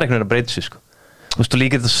eðli, það þarf einhvern veginn að breyta sig, sko. Þú veist, þú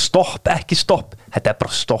líkir þetta stopp, ekki stopp, þetta er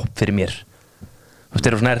bara stopp fyrir mér. Þú veist,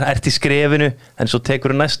 þeir eru svona ert í skrefinu en svo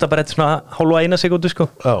tekur þú næsta bara þetta svona hálfa 1 sekúndu, sko.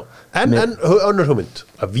 Já, en önnur hugmynd,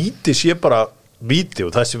 að víti sé bara víti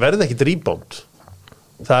og það verði ekkit rebound.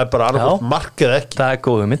 Það er bara annarkvæmt mark eða ekki. Það er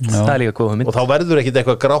góð hugmynd, það er líka góð hugmynd. Og þá verður ekkit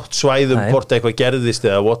eitthvað grátt svæðum hvort eitthvað gerðist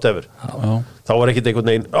eða whatever. Þá er ekkit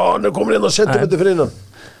eitthvað neginn, hann er komin inn á sentimentur fyrir innan.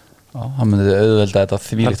 Já, hann myndi auðvelda þetta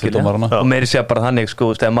þvílíkt fyrir dómarana. Og meiri sé bara þannig,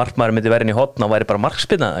 sko, ef markmaður myndi verið inn í hotna og væri bara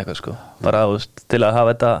markspinna eða eitthvað, sko. Bara til að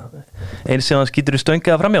hafa þetta eins sem hann skýtur í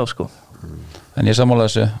stöngi að framjá, sko. En ég sammála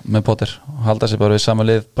þessu með Potter, halda sig bara við sama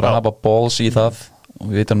lið, bara hafa balls í það og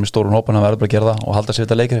við veitum með stórun hópan hann verður bara að gera það og halda sér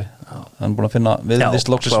þetta leikri hann er búin að finna,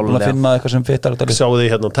 viðlist loksins búin að finna eitthvað sem fittar þetta Sáðu þið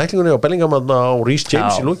hérna tæklingunni á Bellingham á Reece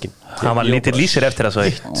James í lokin hann var lítið lýsir eftir það svo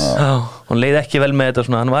eitt hann leið ekki vel með þetta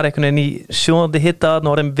svona, hann var einhvern veginn í sjóðandi hitta og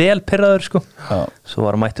var vel pirraður sko. Svo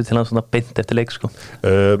var hann mættu til hann svona beint eftir leik sko.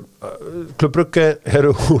 Klub Brugge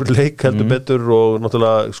eru úr leik heldur betur og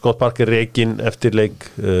náttúrulega Scott Parker rekinn eftir leik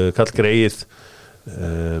Karl Greið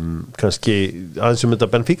kannski aðeins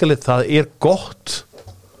þetta Benfica lið, það er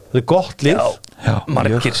gott lið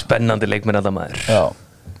margir spennandi leikmenn að það maður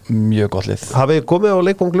mjög gott lið hafið komið á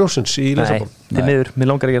leikvang Ljósins í Lissabon? Nei, þið miður, mér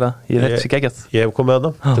langar ekki það ég þetta sé geggjað ég hef komið að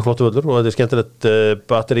það, þetta er flottu völlur og þetta er skemmtilegt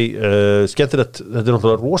batteri skemmtilegt, þetta er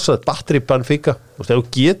náttúrulega rosalega batteri Benfica og þegar þú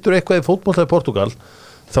getur eitthvað í fótbolta í Portugal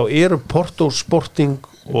þá eru Porto, Sporting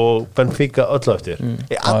og Benfica öll á eftir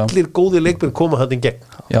allir góði leikmenn koma þetta í gegn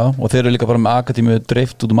og þeir eru líka bara með akademíu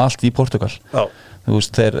dreift út allt í Portugal þú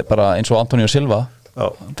veist, þeir bara eins og Antonio Silva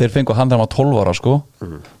þeir fengu hann þegar hann var 12 ára sko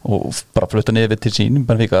og bara flutta niður til sín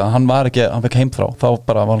Benfica, hann fekk heim frá þá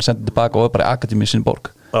bara var hann sendið tilbaka og bara í akademíu sinni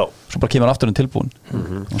borg svo bara kemur hann aftur tilbúin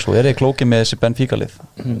og svo er ég klókið með þessi Benfica lið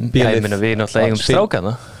ég meina við náttúrulega eigum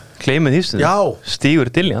strákana kleimið hýstum,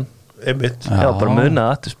 Stígur Diljan bara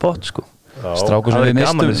munað aftur spott sko strákur sem við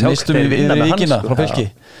mistum í vikina frá Fylki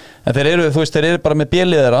en þeir eru, þú veist, þeir eru bara með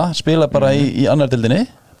bjelið þeirra spila bara í annar deildinni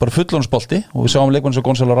bara fullónsbolti og við sáum leikmann svo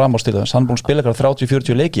Gonzalo Ramos til þess, hann búin að spila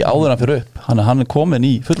 30-40 leiki áður hann fyrir upp, hann er komin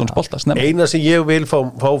í fullónsbolta eina sem ég vil fá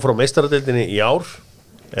frá meistaradeildinni í ár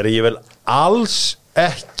er að ég vil alls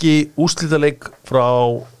ekki úrslitaleik frá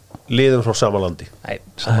liðum frá sama landi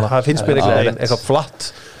það finnst mér eitthvað flatt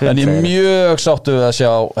en ég er mjög sáttu að sjá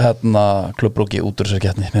Klub Brugge út úr þessari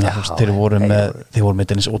keppni þeir voru með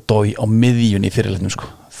Dennis Odoi á miðjunni í fyrirleiknum sko.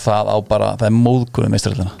 það er móðgunum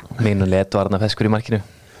meistardeildina Mínulegt var hann feskur í markinu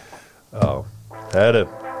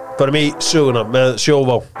Förum í söguna með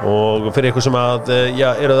Sjóvá og fyrir ykkur sem að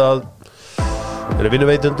eru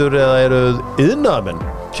vinnuveitundur eða eru iðnaðarmenn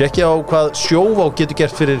tjekkja á hvað Sjóvá getur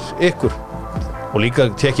gert fyrir ykkur og líka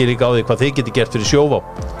tjekkja líka á því hvað þeir getur gert fyrir Sjóvá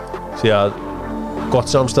því að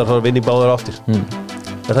gott samstarf þarf að vinna í báðar áttir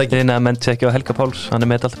er það ekki? Iðnaðarmenn tjekkja á Helga Páls, hann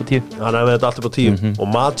er með allt upp á 10 hann er með allt upp á 10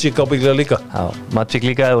 og Magic ábyggilega líka Magic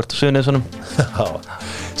líka, eða vart á Suðurnesjunum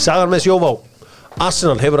Sagan með Sjóvá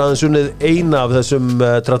Arsenal hefur aðeins unnið eina af þessum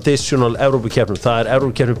traditional Evrópukeppnum það er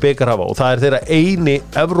Evrópukeppni bikarhafa og það er þeirra eini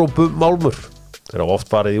Evrópumálmur þeir hafa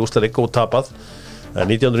oft farið í úrslitaleik og tapað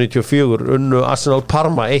 1994 unnu Arsenal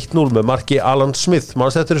Parma 1-0 með marki Alan Smith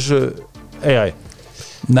mannst eftir þessu AI?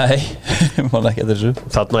 Nei, mann ekki eftir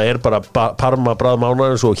þessu þarna er bara Parma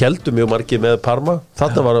bræðmánar og heldur mjög margi með Parma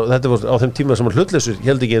þetta var á þeim tíma sem hlutleysur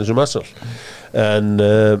held ekki eins og Arsenal en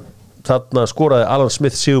þarna skoraði Alan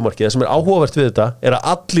Smith sigurmarkið það sem er áhugavert við þetta er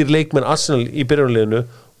að allir leikmenn Arsenal í byrjunarliðinu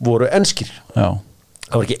voru enskir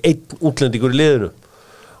það var ekki einn útlendingur í liðinu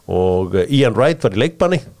og Ian Wright var í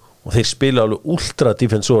leikbanni og þeir spila alveg ultra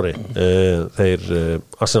defensori þeir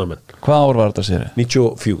Arsenalmenn hvað ár var þetta sér?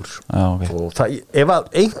 94 og það, ef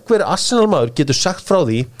að einhver Arsenalmaður getur sagt frá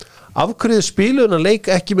því af hverju spiluðuna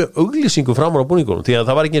leik ekki með auglýsingu framan á búningunum því að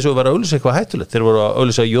það var ekki eins og að vera að auglýsa eitthvað hættulegt þeir voru að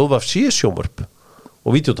auglýsa JVFC sjónvarp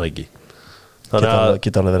og vídeotæki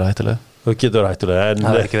geta alveg verið hættulega það getur verið hættulega en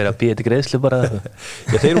það er ekki verið að býja til greiðslu bara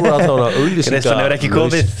þeir voru alltaf að auglýsinga greiðslan er ekki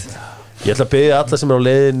komið ég ætla að beðja alla sem er á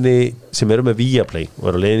leiðinni sem eru með Viaplay og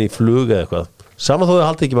eru á leiðinni í flug eða eitthvað saman þó þau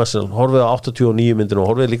haldið ekki massan horfið á 89 myndin og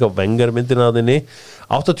horfið líka á Wenger myndin að þinni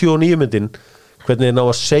 89 myndin hvernig þeir ná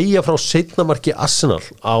að segja frá seinnamarki Arsenal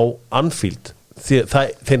á Anfield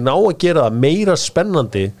þeir ná að gera það meira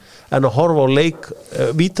spennandi en að horfa á leik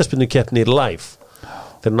vítaspyrnukeppni live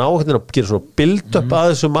þeir ná að gera svona build-up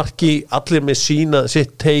að þessu marki allir með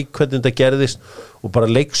sitt take hvernig þetta gerðist og bara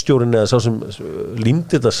leikstjórin eða sá sem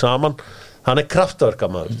límdi þetta saman hann er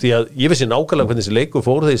kraftaverkamaður því að ég vissi nákvæmlega hvernig þessi leikur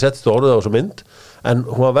fór þegar ég settist og orðið á þessu mynd en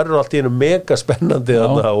hún verður allt í einu mega spennandi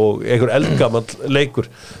og einhver eldgamall leikur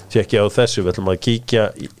tjekkja á þessu, við ætlum að kíkja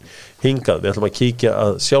hingað, við ætlum að kíkja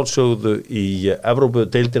að sjálfsögðu í Evrópu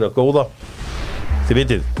deildina góða þið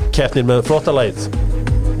vitið, keppnin með flotta lagið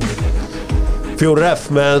 4F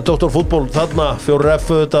með Dr. Fútból þarna 4F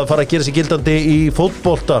að fara að gera sig gildandi í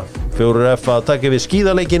fótbolta 4F að taka við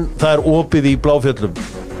skíðaleikin það er opið í Bláfjöllum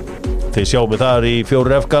þið sjáum við þar í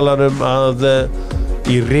 4F gallanum að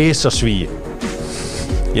í risasvíi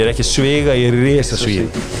ég er ekki sviga, ég er risasvíi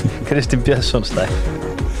Kristinn Björnsson stæl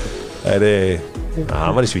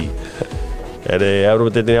hann var í sví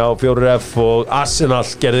Evrópudeildinni á 4F og Arsenal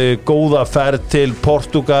gerði góða ferð til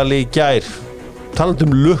Portugal í gær talandi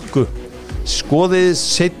lukku skoðið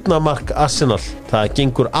seinna mark Arsenal það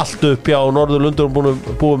gengur allt upp hjá Norðurlundum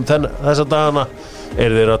búum þessa dagana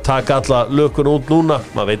þeir að taka alla lökun út núna?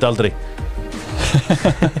 Maður veit aldrei.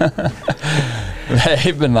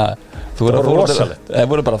 Nei, minna þú Það var rosalegt. Það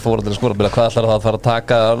voru bara þóra til að skora hvað ætlar það að fara að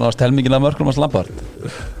taka náttúrulega helmingina af mörkunum hans Lampard?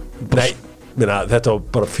 Nei, þetta var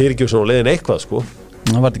bara fyrirgjöfsun og leiðin eitthvað, sko.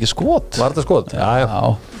 Það var þetta ekki skot? Var þetta skot? Já.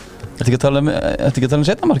 Ertu ekki að tala um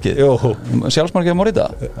seinnamarkið? Jú. Sjálfsmarkið Morita?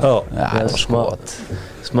 Já. Það var skot.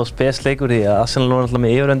 Smá spesleikur því að Arsenal var alltaf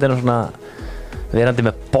með yfiröndin og svona verandi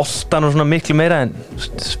með boltan og svona miklu meira en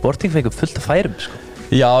Sporting fengur fullt af færum, sko.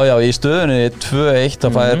 Já, í stöðunni 2-1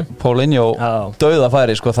 að fær Paulinho dauða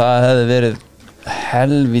færi, sko, það hefði verið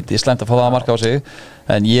helvíti slæmt að fá það að marka á sig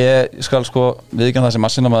en ég skal sko viðurkenna það sem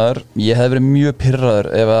Arsenal-maður, ég hefði verið mjög pirraður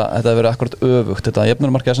ef að þetta hefði verið akkurat öfugt þetta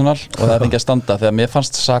jöfnunarmarkið Arsenal og það hefði fengið að standa þegar mér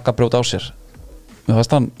fannst Saka brjóta á sér mér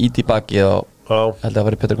fannst hann íti í baki og held að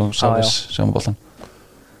verið Peter Gonçalves sem var boltan.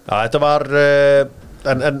 Já, þetta var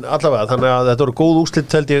en allavega, þannig að þetta voru góð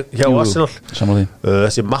úrslit held ég hjá Arsenal.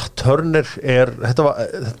 Þessi Matt Turner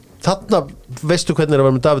þarna veistu hvernig það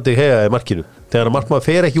var með David De Gea í markinu þegar að markmaður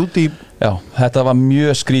fer ekki út í Já, þetta var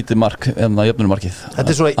mjög skrítið mark en það jöfnunarmarkið.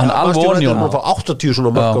 Þetta er svona hann fá 80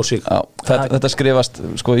 svona mark á sig. Þetta skrifast,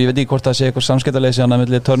 sko, ég veit ekki hvort það sé eitthvað samskiptaleysi hann að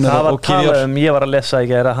milli Turner og Kivior. Ég var að lesa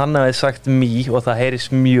ekki að hann hefði sagt me og það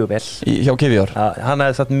heyrist mjög vel hjá Kivior. Hann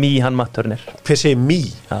hefði sagt me, hann Matt Turner. Hver segir me?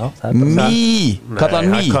 Me? Kallar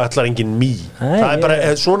hann me? Það kallar enginn me. Það er bara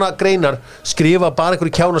svona greinar skrifa bara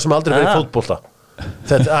einhverju kjána sem aldrei verið fótbolta.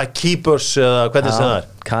 Þetta keepers eða hvernig sem það er.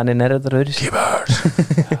 Kaninn er þetta rauðis. Keepers.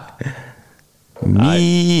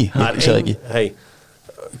 Ég sé það ekki. Hei,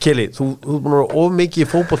 Keli, þú búin að vera of mikið í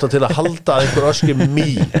fótbolta til að halda að einhver öskri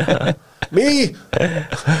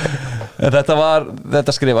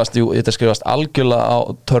Þetta skrifast algjörlega á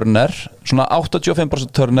Turner, svona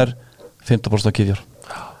 85% Turner, 15% á Kivior.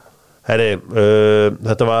 Herri,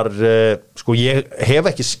 þetta var sko ég hef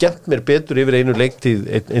ekki skemmt mér betur yfir einu leiktíð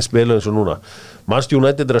eins meðlega eins og núna. Manchester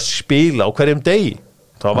United að spila á hverjum degi.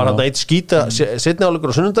 Það var hann eitt skýta seinni áleikur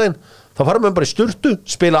á sunnudaginn. Þá fara maður bara í sturtu,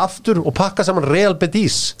 spila aftur og pakka saman Real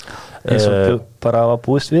Betis. Eins og þú bara var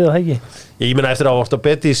búist við það ekki? Ég meina eftir að ávarta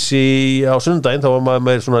Betis á sunnudaginn þá var maður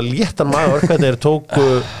með svona léttan maður hvernig þeir tóku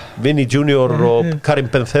Vinny Junior og Karim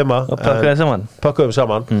Benzema og pakkuðum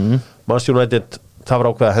saman. Manchester United það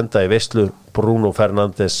var ákveð að henda í veislu Bruno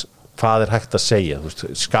Fernandes, hvað er hægt að segja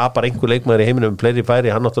skapar einhver leikmaður í heiminum fleiri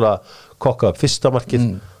færi, hann náttúrulega kokkaði upp fyrsta markið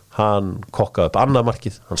hann kokkaði upp annað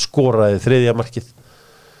markið hann skoraði þriðja markið.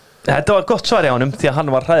 Þetta var gott svar í honum því að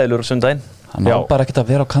hann var hræðilegur á sundaginn. Hann á bara ekkert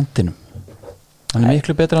að vera á kantinum, hann er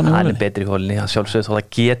miklu betri hann er betri í hólinni, hann sjálfsögðu þó það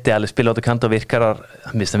geti alveg spila át á kant og virkar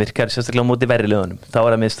sérstaklega á móti verri liðunum, þá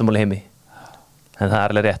er það minnstamáli heimi en það er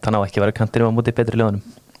alveg rétt, hann á ekki að vera á kantinum á móti betri liðunum.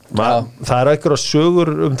 Það er einhverja sögur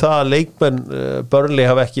það að leikmenn Burnley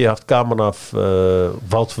hafa ekki haft gaman af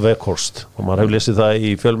Wout Weghorst og maður hefur lesið það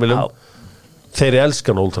í fjölmiðlum. Þeir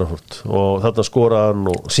elskan Old Trafford og þarna skoraði hann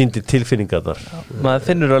og sýndi tilfinningarnar. Maður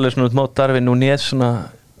finnur alveg svona út mót Darwin Núñez svona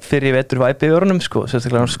fyrir vetur væpi í örunum sko,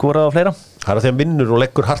 sérstaklega hann skoraði á fleira. Það er því að vinnur og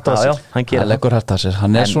leggur hart að sér. Hann leggur hart að sér.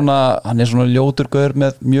 Hann er svona ljótur gaur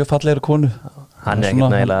með mjög fallegri konu. Hann er ekkert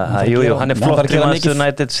nægilega, hann er flott í Manchester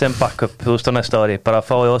United sem backup, þú veist á næsta ári, bara að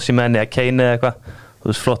fáið oss í menni að Kane eða eitthvað, þú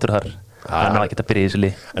veist flottur þar, hann á ekki að byrja í þessu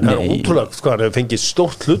lið. En það er ótrúlega, sko, hann hefur fengið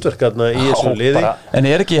stórt hlutverk í þessu liði. En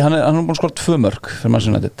er ekki, hann er búin að skora 2 mörk fyrir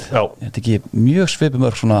Manchester United. Já. Er þetta ekki mjög svipið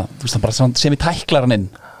mörk svona, þú veist hann bara sem í tæklar hann inn,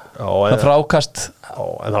 það frákast. Já,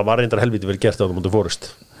 en það var reyndar helviti vel gert á það mútið fórust.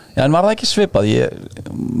 Já, en var það ekki svipað,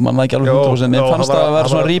 mann það ekki alveg 100%, mér fannst það að vera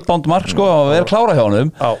svona rebound mark sko, að vera klára hjá honum,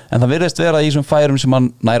 en það virðist vera í þessum færum sem hann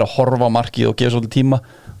næra að horfa á markið og gefa svolítið tíma,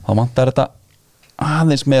 þá vantar þetta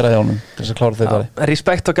aðeins meira hjá honum, þess að klára þetta.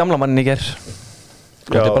 Respekt á gamla manni í ger.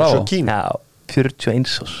 Já, Sjokín. Já,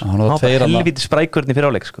 41 ás. Hann var helviti sprækurinn í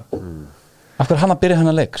fyriráleik sko. Af hverju hann að byrja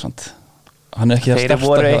hennar leik, sant? Þeir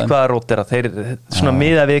voru eitthvað að rótera þeir svona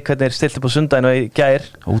miða við hvernig þeir stilt upp á sundaginn og í gær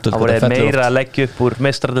þá voru þeir meira að leggja upp úr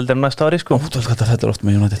meistaradeildinum næsta ári sko. Þetta fellur oft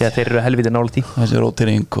með United þegar þeir eru helviti nálægt í þessi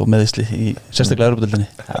rótering og meðisli í sérstaklega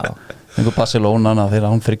Evrópudeildinni einhver Barcelona þegar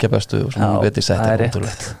hann fyrir bestu og svona veit ég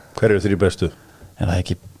sætti hver eru þeir í bestu? En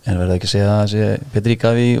verða ekki að segja að það sé Pedri,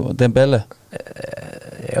 Gavi og Dembele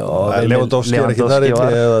Lewandowski er ekki þar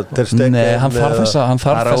eða Ter Stegen Nei, hann þarf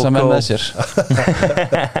þessa menn með sér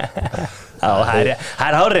Já, það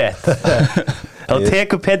er hárrétt þá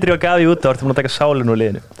tekur Pedri og Gavi út og ertu búin að taka sálinu úr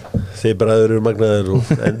liðinu Þið bræður eru magnaðir og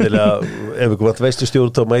endilega ef ykkur vant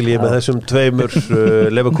veistustjórn þá mæli ég með þessum tveimur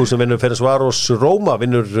Leverkusen vinnur Ferencváros Róma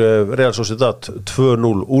vinnur Real Sociedad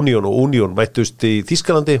 2-0 Union og Union mættust í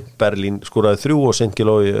Þýskalandi Berlín skoraði 3 og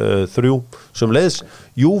Saint-Gilloy 3 sem leiðis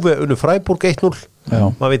Juve unnu Freiburg 1-0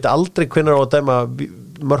 maður veit aldrei hvenær á að dæma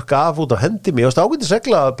mörk af út af hendi mér varst ágætis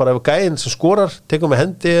regla að bara ef gæinn sem skorar tekur með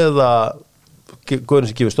hendi eða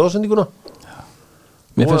guðurinn sem gefur stóðsendinguna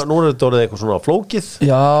nú er þetta orðið eitthvað svona flókið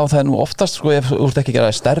Já, það er nú oftast sko ef þú ert ekki að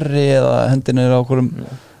gera stærri eða hendin er á okkurum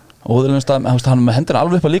óðurlegum stað, hann með hendina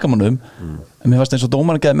alveg upp að líkamannum en mér fannst eins og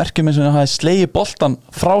dómarinn geði merkjum eins og hann hafi slegið boltan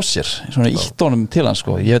frá sér svona ítt honum til hann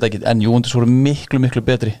sko, ég veit ekki en Juventus voru miklu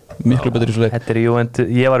betri í svo leik. Þetta er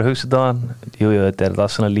Juventus, ég var að hugsa þetta á hann þetta er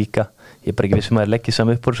það svona líka ég er bara ekki vissum að það leggja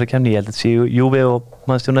saman upp úr þess að kemni ég held að þetta sé Juve og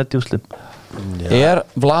Manchester United í úrslitum Er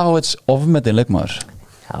Vlahovic ofmetinn leikmaður?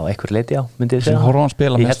 Já, einhver leiti já, myndi ég segja Ég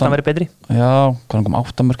held að hann væri betri Já, hann kom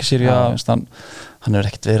 8 mörk í Sýrja hann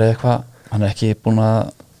er ekkert verið eitthvað hann er ekki búin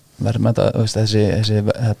að verður með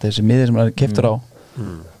þessi miðir sem hann er keyptur á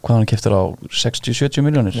hvað hann er keyptur á 60-70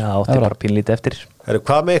 miljónir Já, þetta er bara pínlítið eftir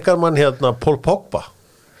Hvað með ykkar mann hérna Paul Pogba?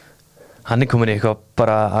 Hann er komin í eitthvað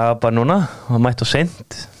bara núna hann mætt og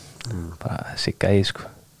seint bara þessi gæði sko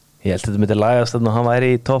ég held að þetta myndi lagast þannig að hann væri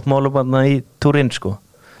í toppmálubanna í Turín sko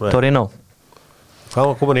Torino Hvað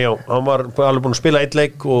var komin í hann var alveg búin að spila eitt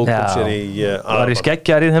leik og kom sér í var í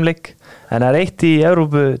skeggjar í þeim leik en það er eitt í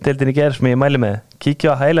Evrópudeildinni gerð sem ég mæli með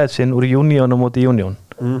kíkja á highlightsin úr Union og móti Union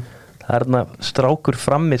það er þarna strákur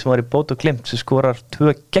frammi sem var í bót og glimt sem skorar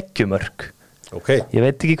 2 geggjumörk ég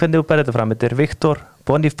veit ekki hvernig þú bæri þetta fram þetta er Viktor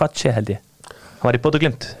Boniface held ég hann var í bót og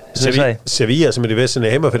glimt Sevilla sem er í vesinni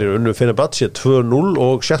heima fyrir unnu Fenerbahce 2-0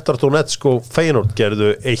 og Shakhtar Donetsk og Feyenoord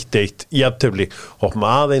gerðu 1-1 í jafntefli hoppum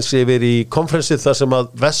aðeins yfir í konferensið þar sem að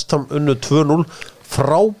West Ham unnu 2-0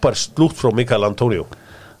 frábær slútt frá Mikael Antonio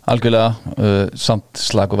Algjörlega samt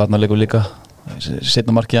slag og varnarleikur líka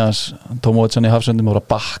setna markið hans Tómovitsson í hafsendum voru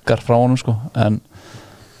bakkar frá honum sko en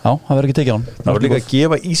já, það verður ekki tekið á hann Það var líka að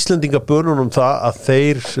gefa Íslendingabönunum það að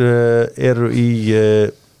þeir eru í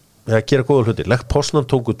að gera góða hluti Lech Poznan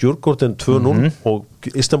tóku Djurgården 2-0 og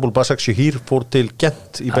Istanbul Başakşehir fór til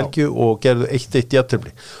Gent í Belgíu og gerðu 1-1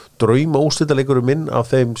 jafntefli drauma úrslitaleikurinn minn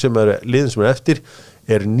af þeim sem er liðin sem er eftir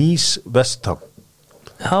er Nice West Ham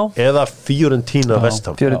eða Fiorentina West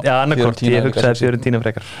Ham annarkort, ég hugsaði Fiorentina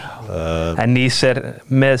frekar en Nice er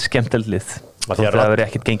með skemmtilegt lið það verður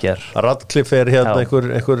ekkert gengið þar Radcliffe er hérna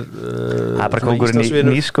einhver það er bara kóngurinn í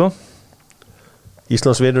Nice sko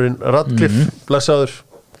Íslandsvinurinn Radcliffe blessaður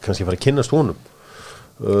kannski fara að kynnast honum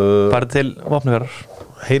bara til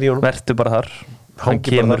vopnverðar vertu bara þar hann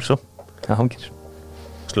kemur svo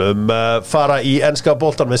slum fara í enska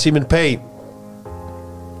boltan með Simin Pay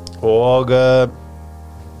og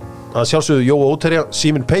að sjálfsögðu Jóa Óterja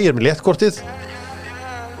Simin Pay er með léttkortið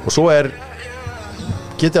og svo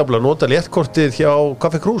getið að nota léttkortið hjá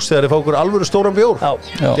Café Krús þegar þið fá okkur alvöru stóran bjór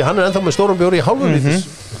því hann er ennþá með stóran bjór í hálfum lítis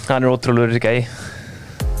hann er ótrúlegur gæi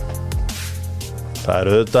Það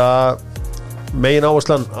eru þetta megin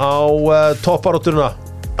áherslan á topparótturina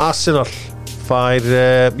Arsenal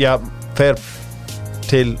fer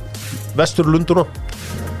til Vesturlunduna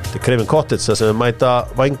til Craven Cottage þar sem mæta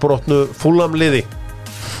vængbrotnu Fulham liði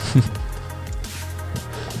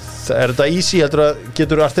Er þetta easy?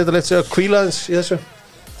 Getur Arteta leitt sig að hvíla eins í þessu?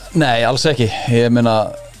 Nei, alls ekki ég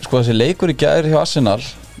meina, sko þessi leikur í gær hjá Arsenal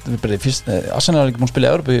Arsenal er ekki búin að spila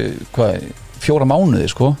í Evrópu 4 mánuði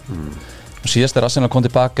sko og síðast Arsenal kom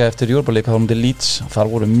tilbaka eftir Europa League þá var Leeds þar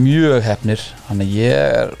voru mjög hefnir þannig ég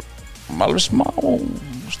er alveg smá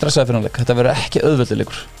stressaði fyrir hann leik þetta verður ekki auðveldur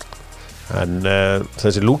leikur en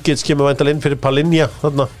þessi Lukic kemur væntanlega inn fyrir Palinja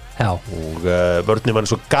þarna og vörnum hann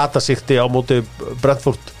svo gatasikti á móti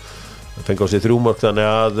Brentford fengi á sig 3 mörk þannig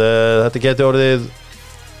að þetta geti orðið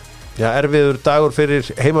erfiður dagur fyrir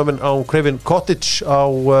heimamenn á Craven Cottage á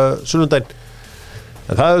sunnudaginn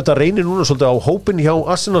en það auðvitað reynir núna svolítið á hópin hjá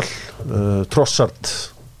Arsenal Trossard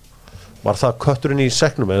var það kötturinn í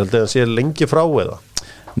segnum eða það sé lengi frá eða?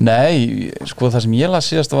 Nei, sko það sem ég las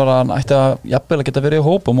síðast var að hann ætti að jafnvel að geta verið í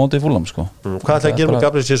hóp á móti í Fulham sko Hvað ætlaði að gera með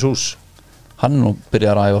Gabriel Jesus? Hann er nú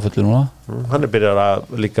byrjar að æfa fullu núna Hann er byrjar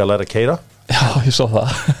að líka að læra að keyra Já, ég svo það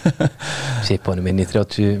Sipa honum inn í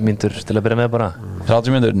 30 mínútur til að byrja með bara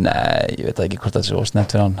 30 mínútur? Nei, ég veit ekki hvort það sé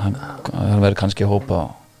ósnett fyrir hann verður kannski að hópa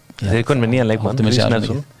Þeir eru konum með nýjan leikmann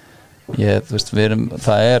þú veist,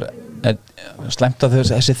 það er slæmt að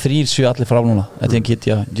þessi 3 séu allir frá núna Etienne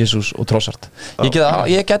Kitja, Jesus og Trossard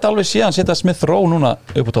ég get alveg síðan setja Smith Rowe núna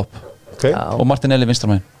upp á topp og Martinelli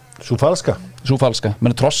vinstramæn Súfalska,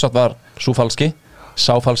 menn Trossard var Súfalski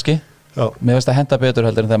Sáfalski mér veist að henda betur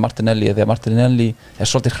heldur en þegar Martinelli er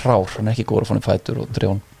svolítið hrár hann er ekki góður að fá hann í fætur og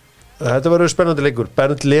drjón Þetta verður spennandi leikur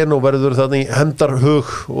Bernd Leno verður þannig hendarhug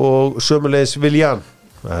og sömulegis Viljan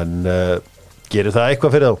en gerir það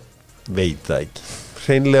eitthvað fyrir þá? Veit það ekki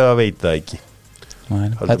hreinlega veit það ekki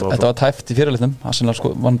Þetta var tæft í fyrirleitnum Arsenal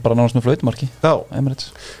vann bara nánast með flautumarki Emirates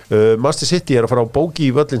Manchester City að fara á bóki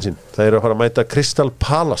í völlin sinn það að fara að mæta Crystal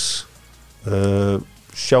Palace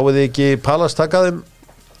sjáu þið ekki Palace taka þeim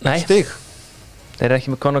stig? Þeir ekki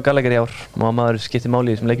með Conor Gallagher í ár og maður skipti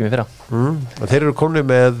máli sem leikjum í fyrra Þeir eru komni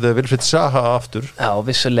með Wilfried Zaha aftur Já,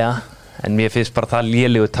 vissulega en mér finnst bara það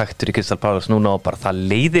lélegu taktur í Crystal Palace núna og bara það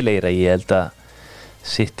leiðilegra ég held að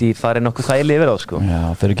City farið nokkuð þægilega yfir á sko Já,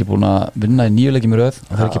 þeir eru ekki búin að vinna í 9 leikjum í röð og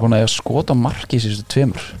þeir eru ekki búin að skota marki í síðustu 2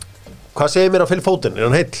 Hvað segir mér á Phil Foden? Er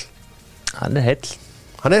hann heill? Hann er heill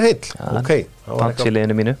Hann er heill? Ok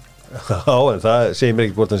Bandsileginu mínu Já, en það segir mér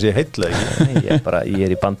ekki hvort hann sé heill ég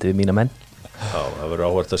er í bandi við mína menn Já, það verður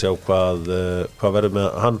áhvert að sjá hvað verður með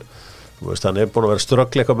hann Þú veist, hann er búin að vera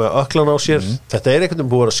ströggleika með öklan á sér Þetta er einhvern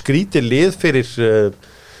veginn búin að skríti lið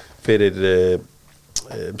fyrir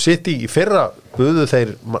City í fyrra buðu þeir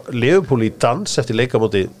Liverpool í dans eftir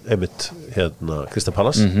leikamóti einmitt Crystal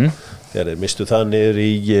Palace þegar þeir mistu það niður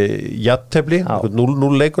í jafntefli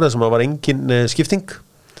 0-0 leikur sem var engin skipting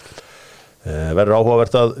verður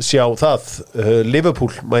áhugavert að sjá það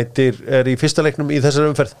Liverpool er í fyrsta leiknum í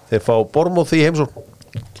þessari umferð þeir fá Bournemouth í heimsókn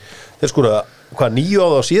þeir skora hvað 9 á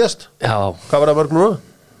það síðast Já. Hvað var það mörg núna?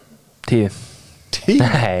 10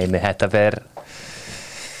 Nei, þetta fer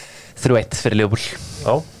 3-1 fyrir Liverpool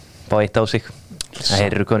Já. Bá 1 á sig Það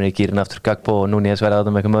eru konur í gýrin aftur Gagbo og Núñez verða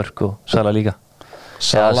með eitthvað mörg og Sala líka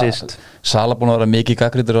Sala búin að vera mikið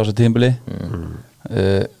gagnrýndur á þessu tímabili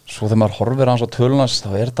svo þegar maður horfir hans á tölunars þá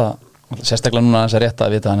er þetta sérstaklega núna hans er rétt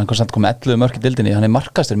að vita hann er samt komið 11 mörk í dildinni hann er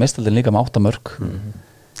markastur meistaldin líka með 8 mörk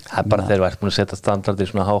Það er bara þegar þú ert búin að setja standardir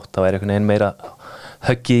svona hátt þá er einhvern veginn meira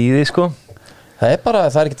höggið í því sko Það er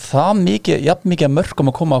ekkert það mikið jafn mikið mörkum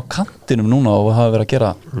að koma á kantinum núna og hafa verið að gera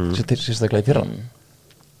sérstaklega í fyrra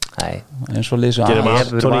Nei eins og liðs Ég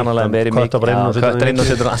hefur vanalega verið mikið Kötturinn og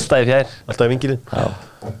setur alltaf í fjær Alltaf í vingilin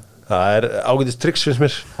Það er ágætist tricks finnst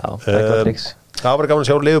mér Já, það er hvað tricks Það var gaman að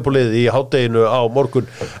sjá Liverpoolið í hádeginu á morgun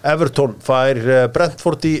Everton fær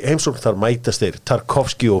Brentford í heimsókn þar mætast þeir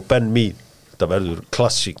Tarkovski og Ben Mee Þetta verður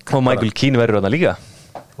klassík Og Michael Keane verður þarna líka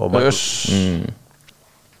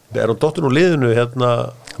Er hann dottur úr liðinu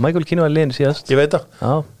Michael Keane var liðinu síðast Ég veit það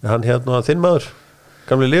Hann þinn maður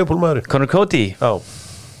Gamli Liverpool maður Conor Cody Já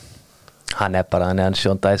Hann er hann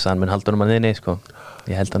Sean Dice hann mun halda honum að þinni sko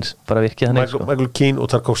Ég held hans bara virkið hann Michael Keane og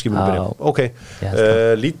Tarkovski munu byrja Ok,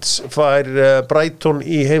 Leeds fær Brighton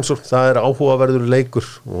í heimsókn Það er áhugaverður leikur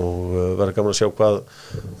og verður gaman að sjá hvað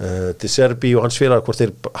De Zerbi og hans félagar hvort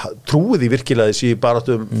þeir trúið í virkilega þessi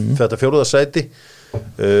baráttu þetta 4. sæti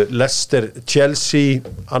Leicester Chelsea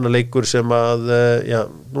annar leikur sem að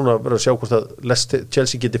núna verður að sjá hvort að Leicester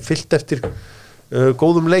Chelsea geti fyllt eftir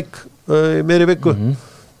góðum leik í miðri viku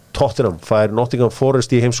Tottenham fær Nottingham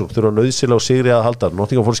Forest í heimsókn þurfa nauðsynlega á sigri að halda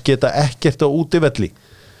Nottingham Forest geta ekkert á útivelli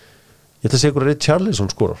Ég ætla að segja ykkur að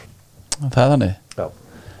Richarlison skorar Það er þannig Já.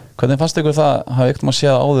 Hvernig fannst ykkur það hafa ykkur maður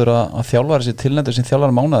séð áður að þjálfari sér tilnefndur sem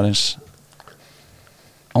þjálfari mánaðarins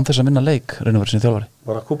án þess að vinna leik raun og verið sem þjálfari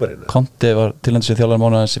Var það Kúperinu? Conte var tilnefndur sem þjálfari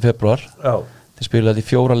mánaðarins í februar Þeir spilaði í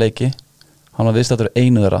 4 leiki hann var viðstættur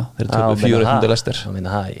einu þeirra þeir tökum 4-1 Leicester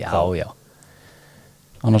Já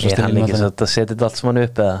Er hann ekki svo að setja þetta allt sem hann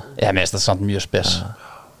upp eða? Ég meðist það samt mjög spes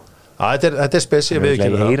Þetta er spes ég við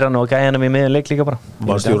ekki heyra hann og gæjanum í miðan leik líka bara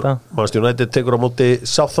Manchester United tekur á móti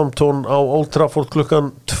Southampton á Old Trafford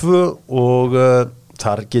klukkan 2 og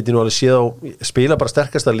þar geti nú alveg séð á spila bara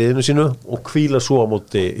sterkasta liðinu sínu og hvíla svo á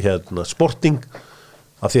móti Sporting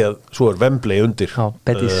af því að svo er Wembley undir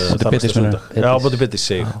móti Betis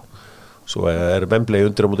svo er Wembley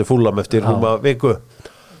undir á móti Fulham eftir rúma viku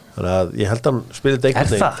þannig að ég held að hann spilir þetta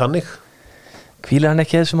einhvern veginn þannig hvílir hann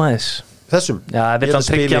ekki þessum aðeins? Þessum? Já, vil hann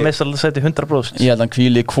tryggja meðsaldasæti 100%? Ég held að hann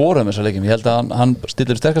hvíli í hvorum þessar leikjum ég held að hann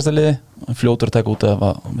stillir sterkasta liði hann fljótur að taka út af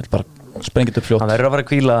að bara sprengið upp fljótt hann verður að fara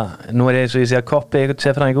að hvíla, nú er ég eins og ég sé að Koppi eitthvað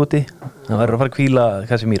sé fræðing úti hann verður að fara að hvíla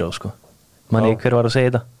Casemiro sko manni hver var að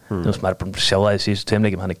segja þetta nú sem maður er búin að sjá það í síðustu 2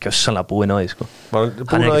 leikjum hann er gjössanlega búinn á því sko var hann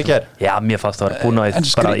búinn á því gær? Já, mér fannst það að vera búinn á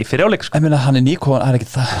því bara í fyrirháleik sko ég meina hann er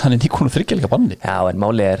nýkonu 3 leika banni já en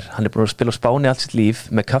máli hann er búinn að spila á Spáni allt sitt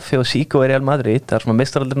líf með kaffi og síkó í Real Madrid það er svona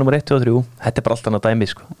meistaraldur nummer 1 og 3 þetta er bara allt annað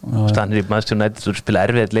dæmi sko hann er í Manchester United og spila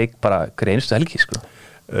erfið leik bara hver einustu helgi sko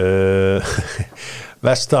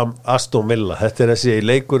West Ham Aston Villa þetta er þessi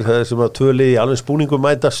leikur það sem að 2 lið í alveg spúningum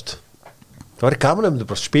mætast það var gaman að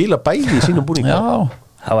bara spila bæði í sínum búningum já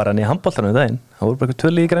það var hann í handboltanum daginn það voru bara 2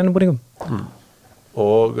 lið í grænum búningum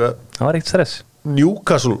og það var ekkert stress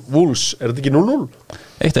Newcastle Wolves er þetta ekki 0-0?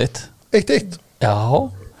 1-1 1-1 já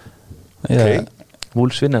okay.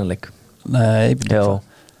 Wolves vinnanleik nei já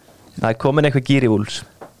það er komin eitthvað gýr í Wolves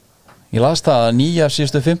Ég las það að 9 af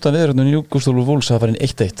síðustu 15 viðröndum Newcastle Wolves að fara inn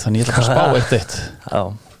 1-1 þannig ég ætla að spá 1-1 Já,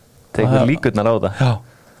 tekur líkurnar á það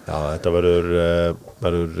Já, þetta verður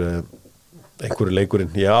einhverju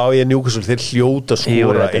leikurinn. Já, ég Newcastle þeir hljóta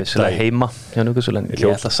skora einn dag heima hjá Newcastle en ég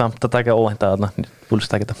ætla samt að taka óhænta þarna Wolves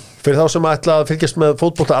taka þetta. Fyrir þá sem ætla að fylgjast með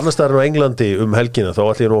fótbolta annars staðar á Englandi helgina þá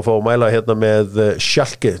ætla ég nú að fá að mæla hérna með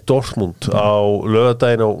Schalke Dortmund á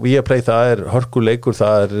laugardaginn á Viaplay. Það er hörkuleikur,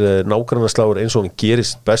 það er nágrannaslagur eins og hann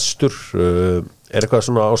gerist bestur. Er eitthvað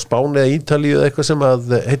svona á Spáni eða Ítalíu eða eitthvað sem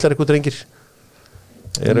að heillar eitthvað drengir?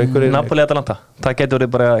 Napoli Atalanta, það getur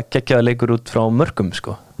bara geggjaða leikur út frá mörgum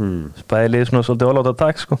sko. Spæðið svona svolítið óláta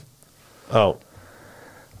tak sko. Já.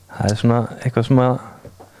 Það er svona eitthvað sem að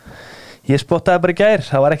ég spottaði bara í gær,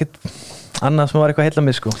 það var ekkit annað sem var eitthvað heilla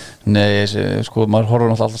mig sko. Nei, sko, maður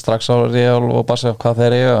horfur náttúrulega alltaf strax á Real og Barca hvað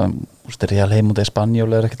þeir eiga. Real heim mútið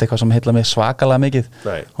Spanjól er ekkit eitthvað sem heilla mig svakalega mikið.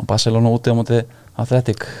 Og Barcelona úti á mútið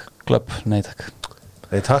Athletic Club, nei takk.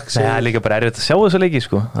 Nei, takk. Nei, það er líka bara erfitt að sjá þessu leiki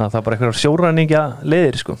sko. Það er bara eitthvað sjóræningja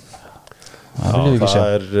leiðir sko. Það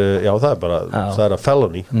er bara það er að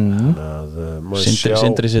felony.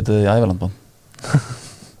 Sindri sitið í Ævalandbón.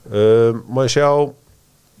 Má ég sjá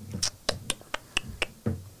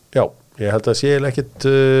Já, ég held að sé ekkit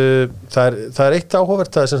það er eitt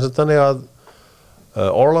áhugavert, það er sem sagt þannig að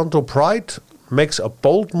Orlando Pride makes a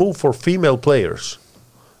bold move for female players,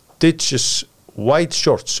 ditches white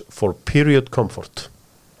shorts for period comfort.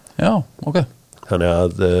 Já, ok. Þannig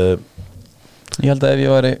að ég held að ef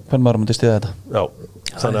ég væri hvern maður myndi stiða þetta. Já,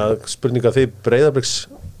 þannig að spurninga þið Breiðabliks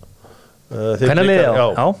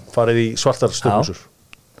farið í svartar stöðmusur.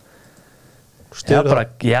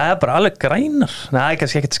 Já, bara alveg grænar. Nei,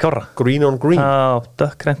 kannski ekkert skára. Green on green. Já,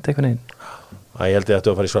 dökkgrænt einhvern veginn. Ég held ég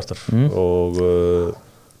ættu að fara í svartar og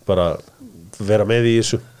bara vera með í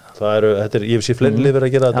þessu. Þetta ég hef sér fleiri lið verið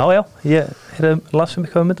að gera þetta. Já, ég lasum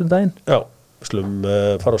eitthvað myndum daginn. Já, við slum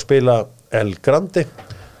fara að spila El Grande.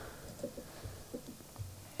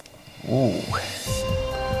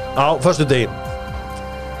 Á föstudaginn.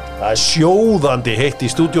 Það er sjóðandi heitt í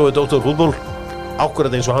stúdíói Dóttor fútból.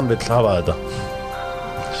 Akkurat eins og hann vill hafa þetta.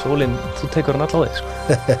 Sólin, þú tekur hann all á þig sko.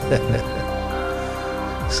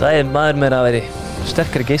 Sæði maður meira að veri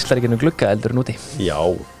sterkari geislar ekki en glugga eldur en úti. Já,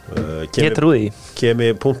 getur úti.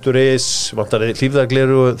 Kemi.is, vantar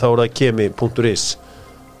hlífðargleru, þá er það Kemi.is.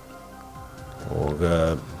 Og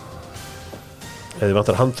ef þið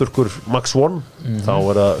vantar handþurrkur Max One, þá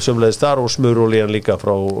er það sömulegis þar og smurolían líka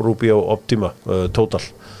frá Rubio Optima Total.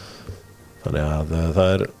 Þannig að það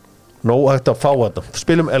er nóg hægt að fá þetta.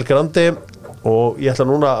 Spilum El Grande og ég ætla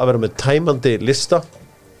núna að vera með tæmandi lista.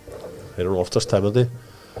 Þeir eru nú oftast tæmandi.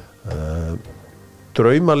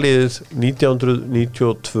 Draumaliðið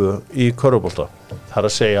 1992 í körfubolta. Það er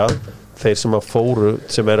að segja þeir sem að fóru,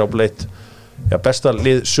 sem er á bleitt besta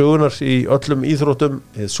lið sögunar í öllum íþróttum,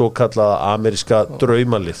 hið svo kallaða ameríska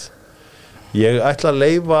draumalið. Ég ætla að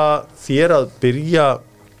leyfa þér að byrja.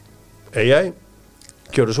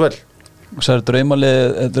 Gjörðu svo vel. Og svo er draumalið,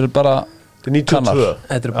 þetta er bara 92.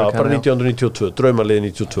 Bara 1992, draumalið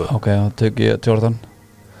 92. Ok, þá tök ég Jordan,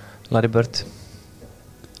 Larry Bird,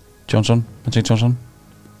 Johnson, Magic Johnson.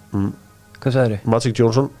 Hvað sagðir þið? Magic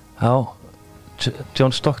Johnson. Já,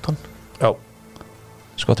 John Stockton. Já.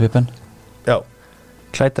 Scott Pippen. Já.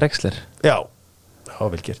 Clyde Drexler. Já,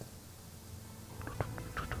 vel gert.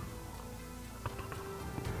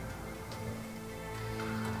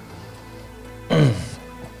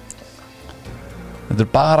 Þetta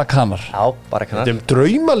er bara kanar. Já, bara kanar. Þetta er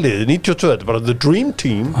draumalið 92, þetta er bara the dream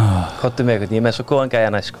team. Kottu mig eitthvað, ég er með svo góðan gæja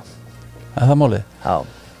næst sko. Er það málið? Já.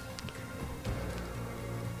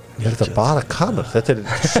 Ég er þetta bara kanar. Þetta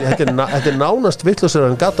er nánast vitlausara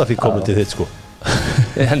en Gaddafi komið til þitt sko.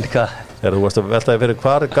 En hvað? Þegar þú varst að veltaði fyrir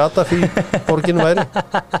hvar Gaddafi borginu væri.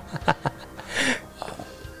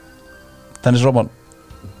 Dennis Rodman.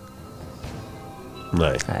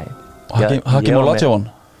 Nei. Hakim Olajuwon.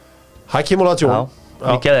 Hakim Olajuwon.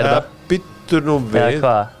 Við geðir þetta. Byttur nú við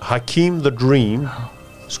Hakim the Dream.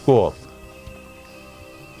 Sko.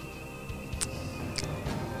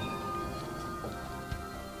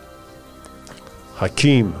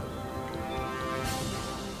 Hakim.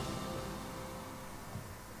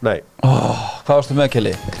 Nei. Hvað varstu með,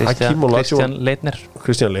 Kelly? Christian Leitner.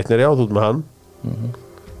 Christian Leitner, já, þú ert með hann.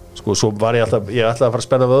 Sko, svo var ég ætlaði að fara að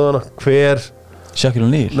spenna vöðuna. Hver Shaquille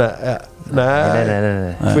O'Neal?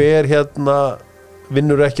 Nei. Hver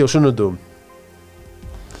vinnur ekki á sunnudum?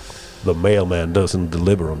 The mailman doesn't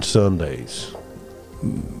deliver on Sundays.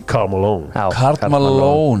 Karl Malone. Karl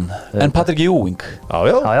Malone. En Patrick Ewing.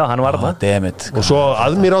 Já, hann var það. Damn it. Og svo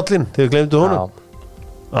Admirallin, þið glemdu honum.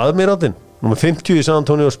 Admirallin, nummer 50 í San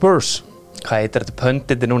Antonio Spurs. Hvað heitir þetta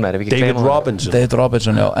pöndindi núna? David Robinson David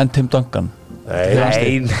Robinson, já, en Tim Duncan.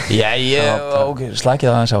 Nei, Slakið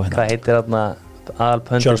aðeins á hérna. hvað heitir þarna aðal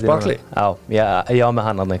pöndindi Charles Barkley? Já, með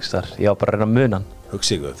hann að nekstar. Ég var bara að reyna að muna hann.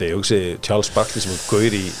 Þegar hugsi Charles Barkley sem er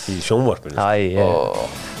gaur í sjónvarpinu.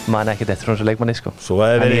 Man ekki þetta frá þessu leikmanni sko.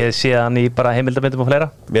 En ég sé hann í bara heimildamindum og fleira.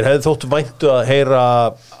 Mér hefði þótt væntu að heyra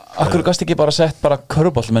Akkur gast ekki bara sett bara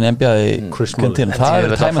körfuboltamenn í NBA í kvöldtíðinu. Það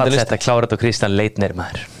er tæmandi list. Þetta klárat og Kristján Leitner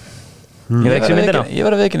maður. Ég verð ekki svo myndina. Ég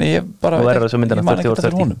verð ekki, ég bara Þú verður svo myndina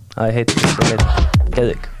 40-40. Það heit Kristján Leitner.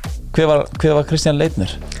 Geðvik. Hver var Kristján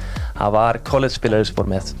Leitner? Það var college-spilari sem fór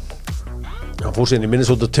með. Hann fór síðan í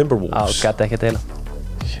Minnesota Timberwolves. Gæti ekki að deila.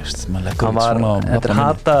 Hann var þetta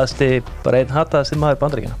einn hataðasti maður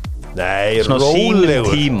Bandaríkjanna. Nei, svona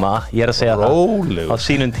rólegur. Sínum tíma, ég er að segja rólegur. Það á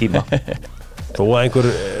sínum tíma. Þó að einhver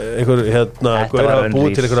gaur hafa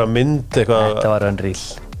búið til einhverja mynd Þetta var unreal.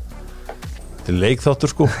 Til leikþáttur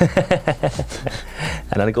sko.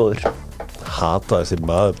 En hann er góður. Hataðasti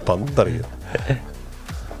maður Bandaríkjanna.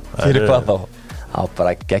 Fyrir hvað þá? Á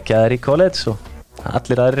bara geggjaðir í college og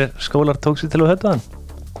allir aðrir skólar tók sér til að höfða hann.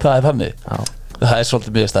 Það er þannig? Já. Það er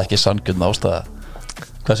svolítið mjög ekki sanngjörn ástæða.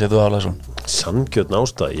 Hvað segir þú, Hafleifsson? Sanngjörn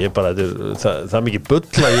ástæða? Ég bara, það er mikið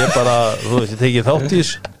bull að ég bara, þú veist, ég tekið þátt í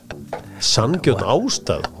þessu. Sanngjörn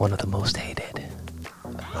ástæða? One of the most hated.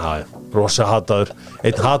 Já, rosa hataður.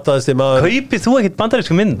 Einn hataðasti maður. Kaupið þú ekkert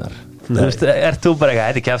bandarísku myndar? Þú veist, þú bara eitthvað,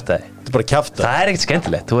 þetta er kjaftaði? Þetta er bara kjaftaði. Það er ekkert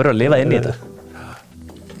skemmtilegt, þú verður að lifa inn í þetta.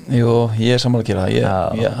 Jú, ég er sammála að gera það.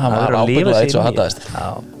 Hann var ábygglega eitt svo hataðist.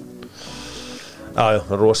 Já,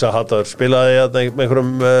 rosa hataður. Spilaði með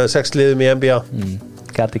einhverjum 6 liðum í NBA.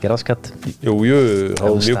 Gæti ekki raskat. Jú, það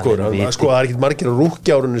var mjög góður. Sko, það er ekkert margir á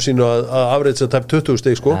rúkkjárunu sínu að afreitsa tæp 20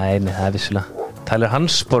 stig, sko. Nei, það er vissulega. Tyler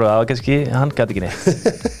Hansborough, það var kannski, hann gæti ekki neitt.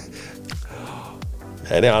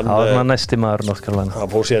 Það var næsti maður North Carolina.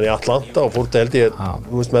 Hann fór síðan í Atlanta og fór til held ég,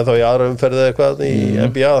 þú veist, með þá í aðra umferði eitthvað í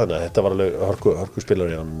NBA, þannig að þetta var alveg hörku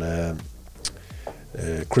spilari hann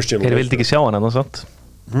Christian. Þeir vildi ekki sjá hann annars sant?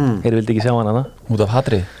 Þeir vildi ekki sjá hann annars. Út af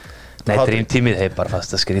hatri? Nei, Dream-tímið hefur bara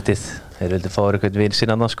fast að skrítið. Þeir vildi fá eitthvað vinn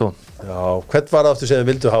sín annars sko. Já, hvern var það aftur sem þeir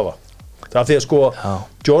vildu hafa? Það er því að sko,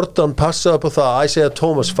 Jordan passaði på það að Isaiah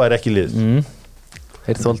Thomas fær ekki lið.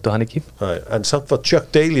 Þeir þoldu hann ekki. Nei, en samt var Chuck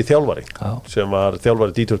Daly þjálfari sem var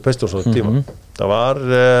þjálfari Detroit Pistons á þetta tíma. Það var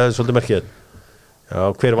svolítið merkið. Já,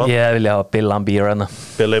 hver vann? Ég vilja hafa Bill Laimbeer hana.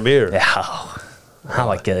 Bill Laimbeer? Já, hann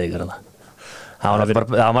var geðvíkur hana. Hann var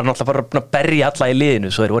náttúrulega bara búin að berja alla í liðinu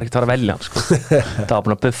svo þeir voru ekkert að fara að velja hann sko. Það var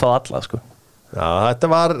búin að buffa á alla sko. Já,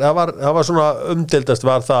 það var svona umdeildast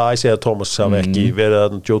var það að Isaiah Thomas hafi ekki verið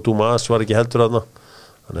að Joe Dumas var ekki heldur þarna.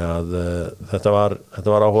 Þannig að þetta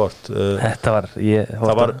var áhugavert.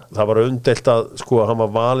 Það var umdeilt að sko hann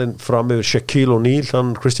var valinn fram yfir Shaquille O'Neal,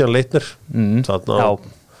 hann Christian Leitner. Já,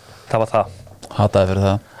 það var það. Hataði fyrir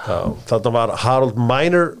það. Já, þarna var Harold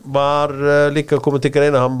Miner var líka komið til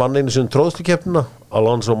greina, hann vann einu sinni tróðslukeppnina.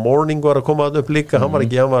 Alonzo Mourning var að koma upp líka, hann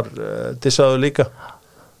var dissaður líka.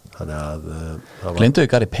 Þannig að Gleymdu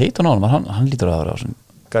Gary Payton á hann lítur að vera á þessum.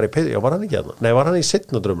 Gary Payton, já, var hann ekki hérna? Nei, var hann í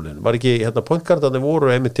seinna drömmunin? Var ekki hérna pointgardarnir voru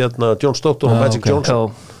einmitt hérna John Stockton og Magic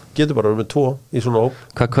Johnson? Getur bara með 2 í svona hóp.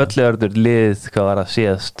 Hvað kölluður lið, hvað var það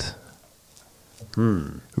síðast?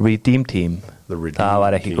 Redeem Team. Það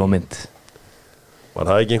var ekki góð mynd. Var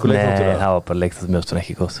það ekki einhver leikþáttur? Nei, það var bara leikþáttur mjög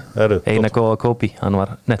ekki góð. Eina góða Kobe, hann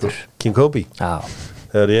var nettur. King Kobe? Já.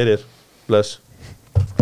 Þegar ég er, bless.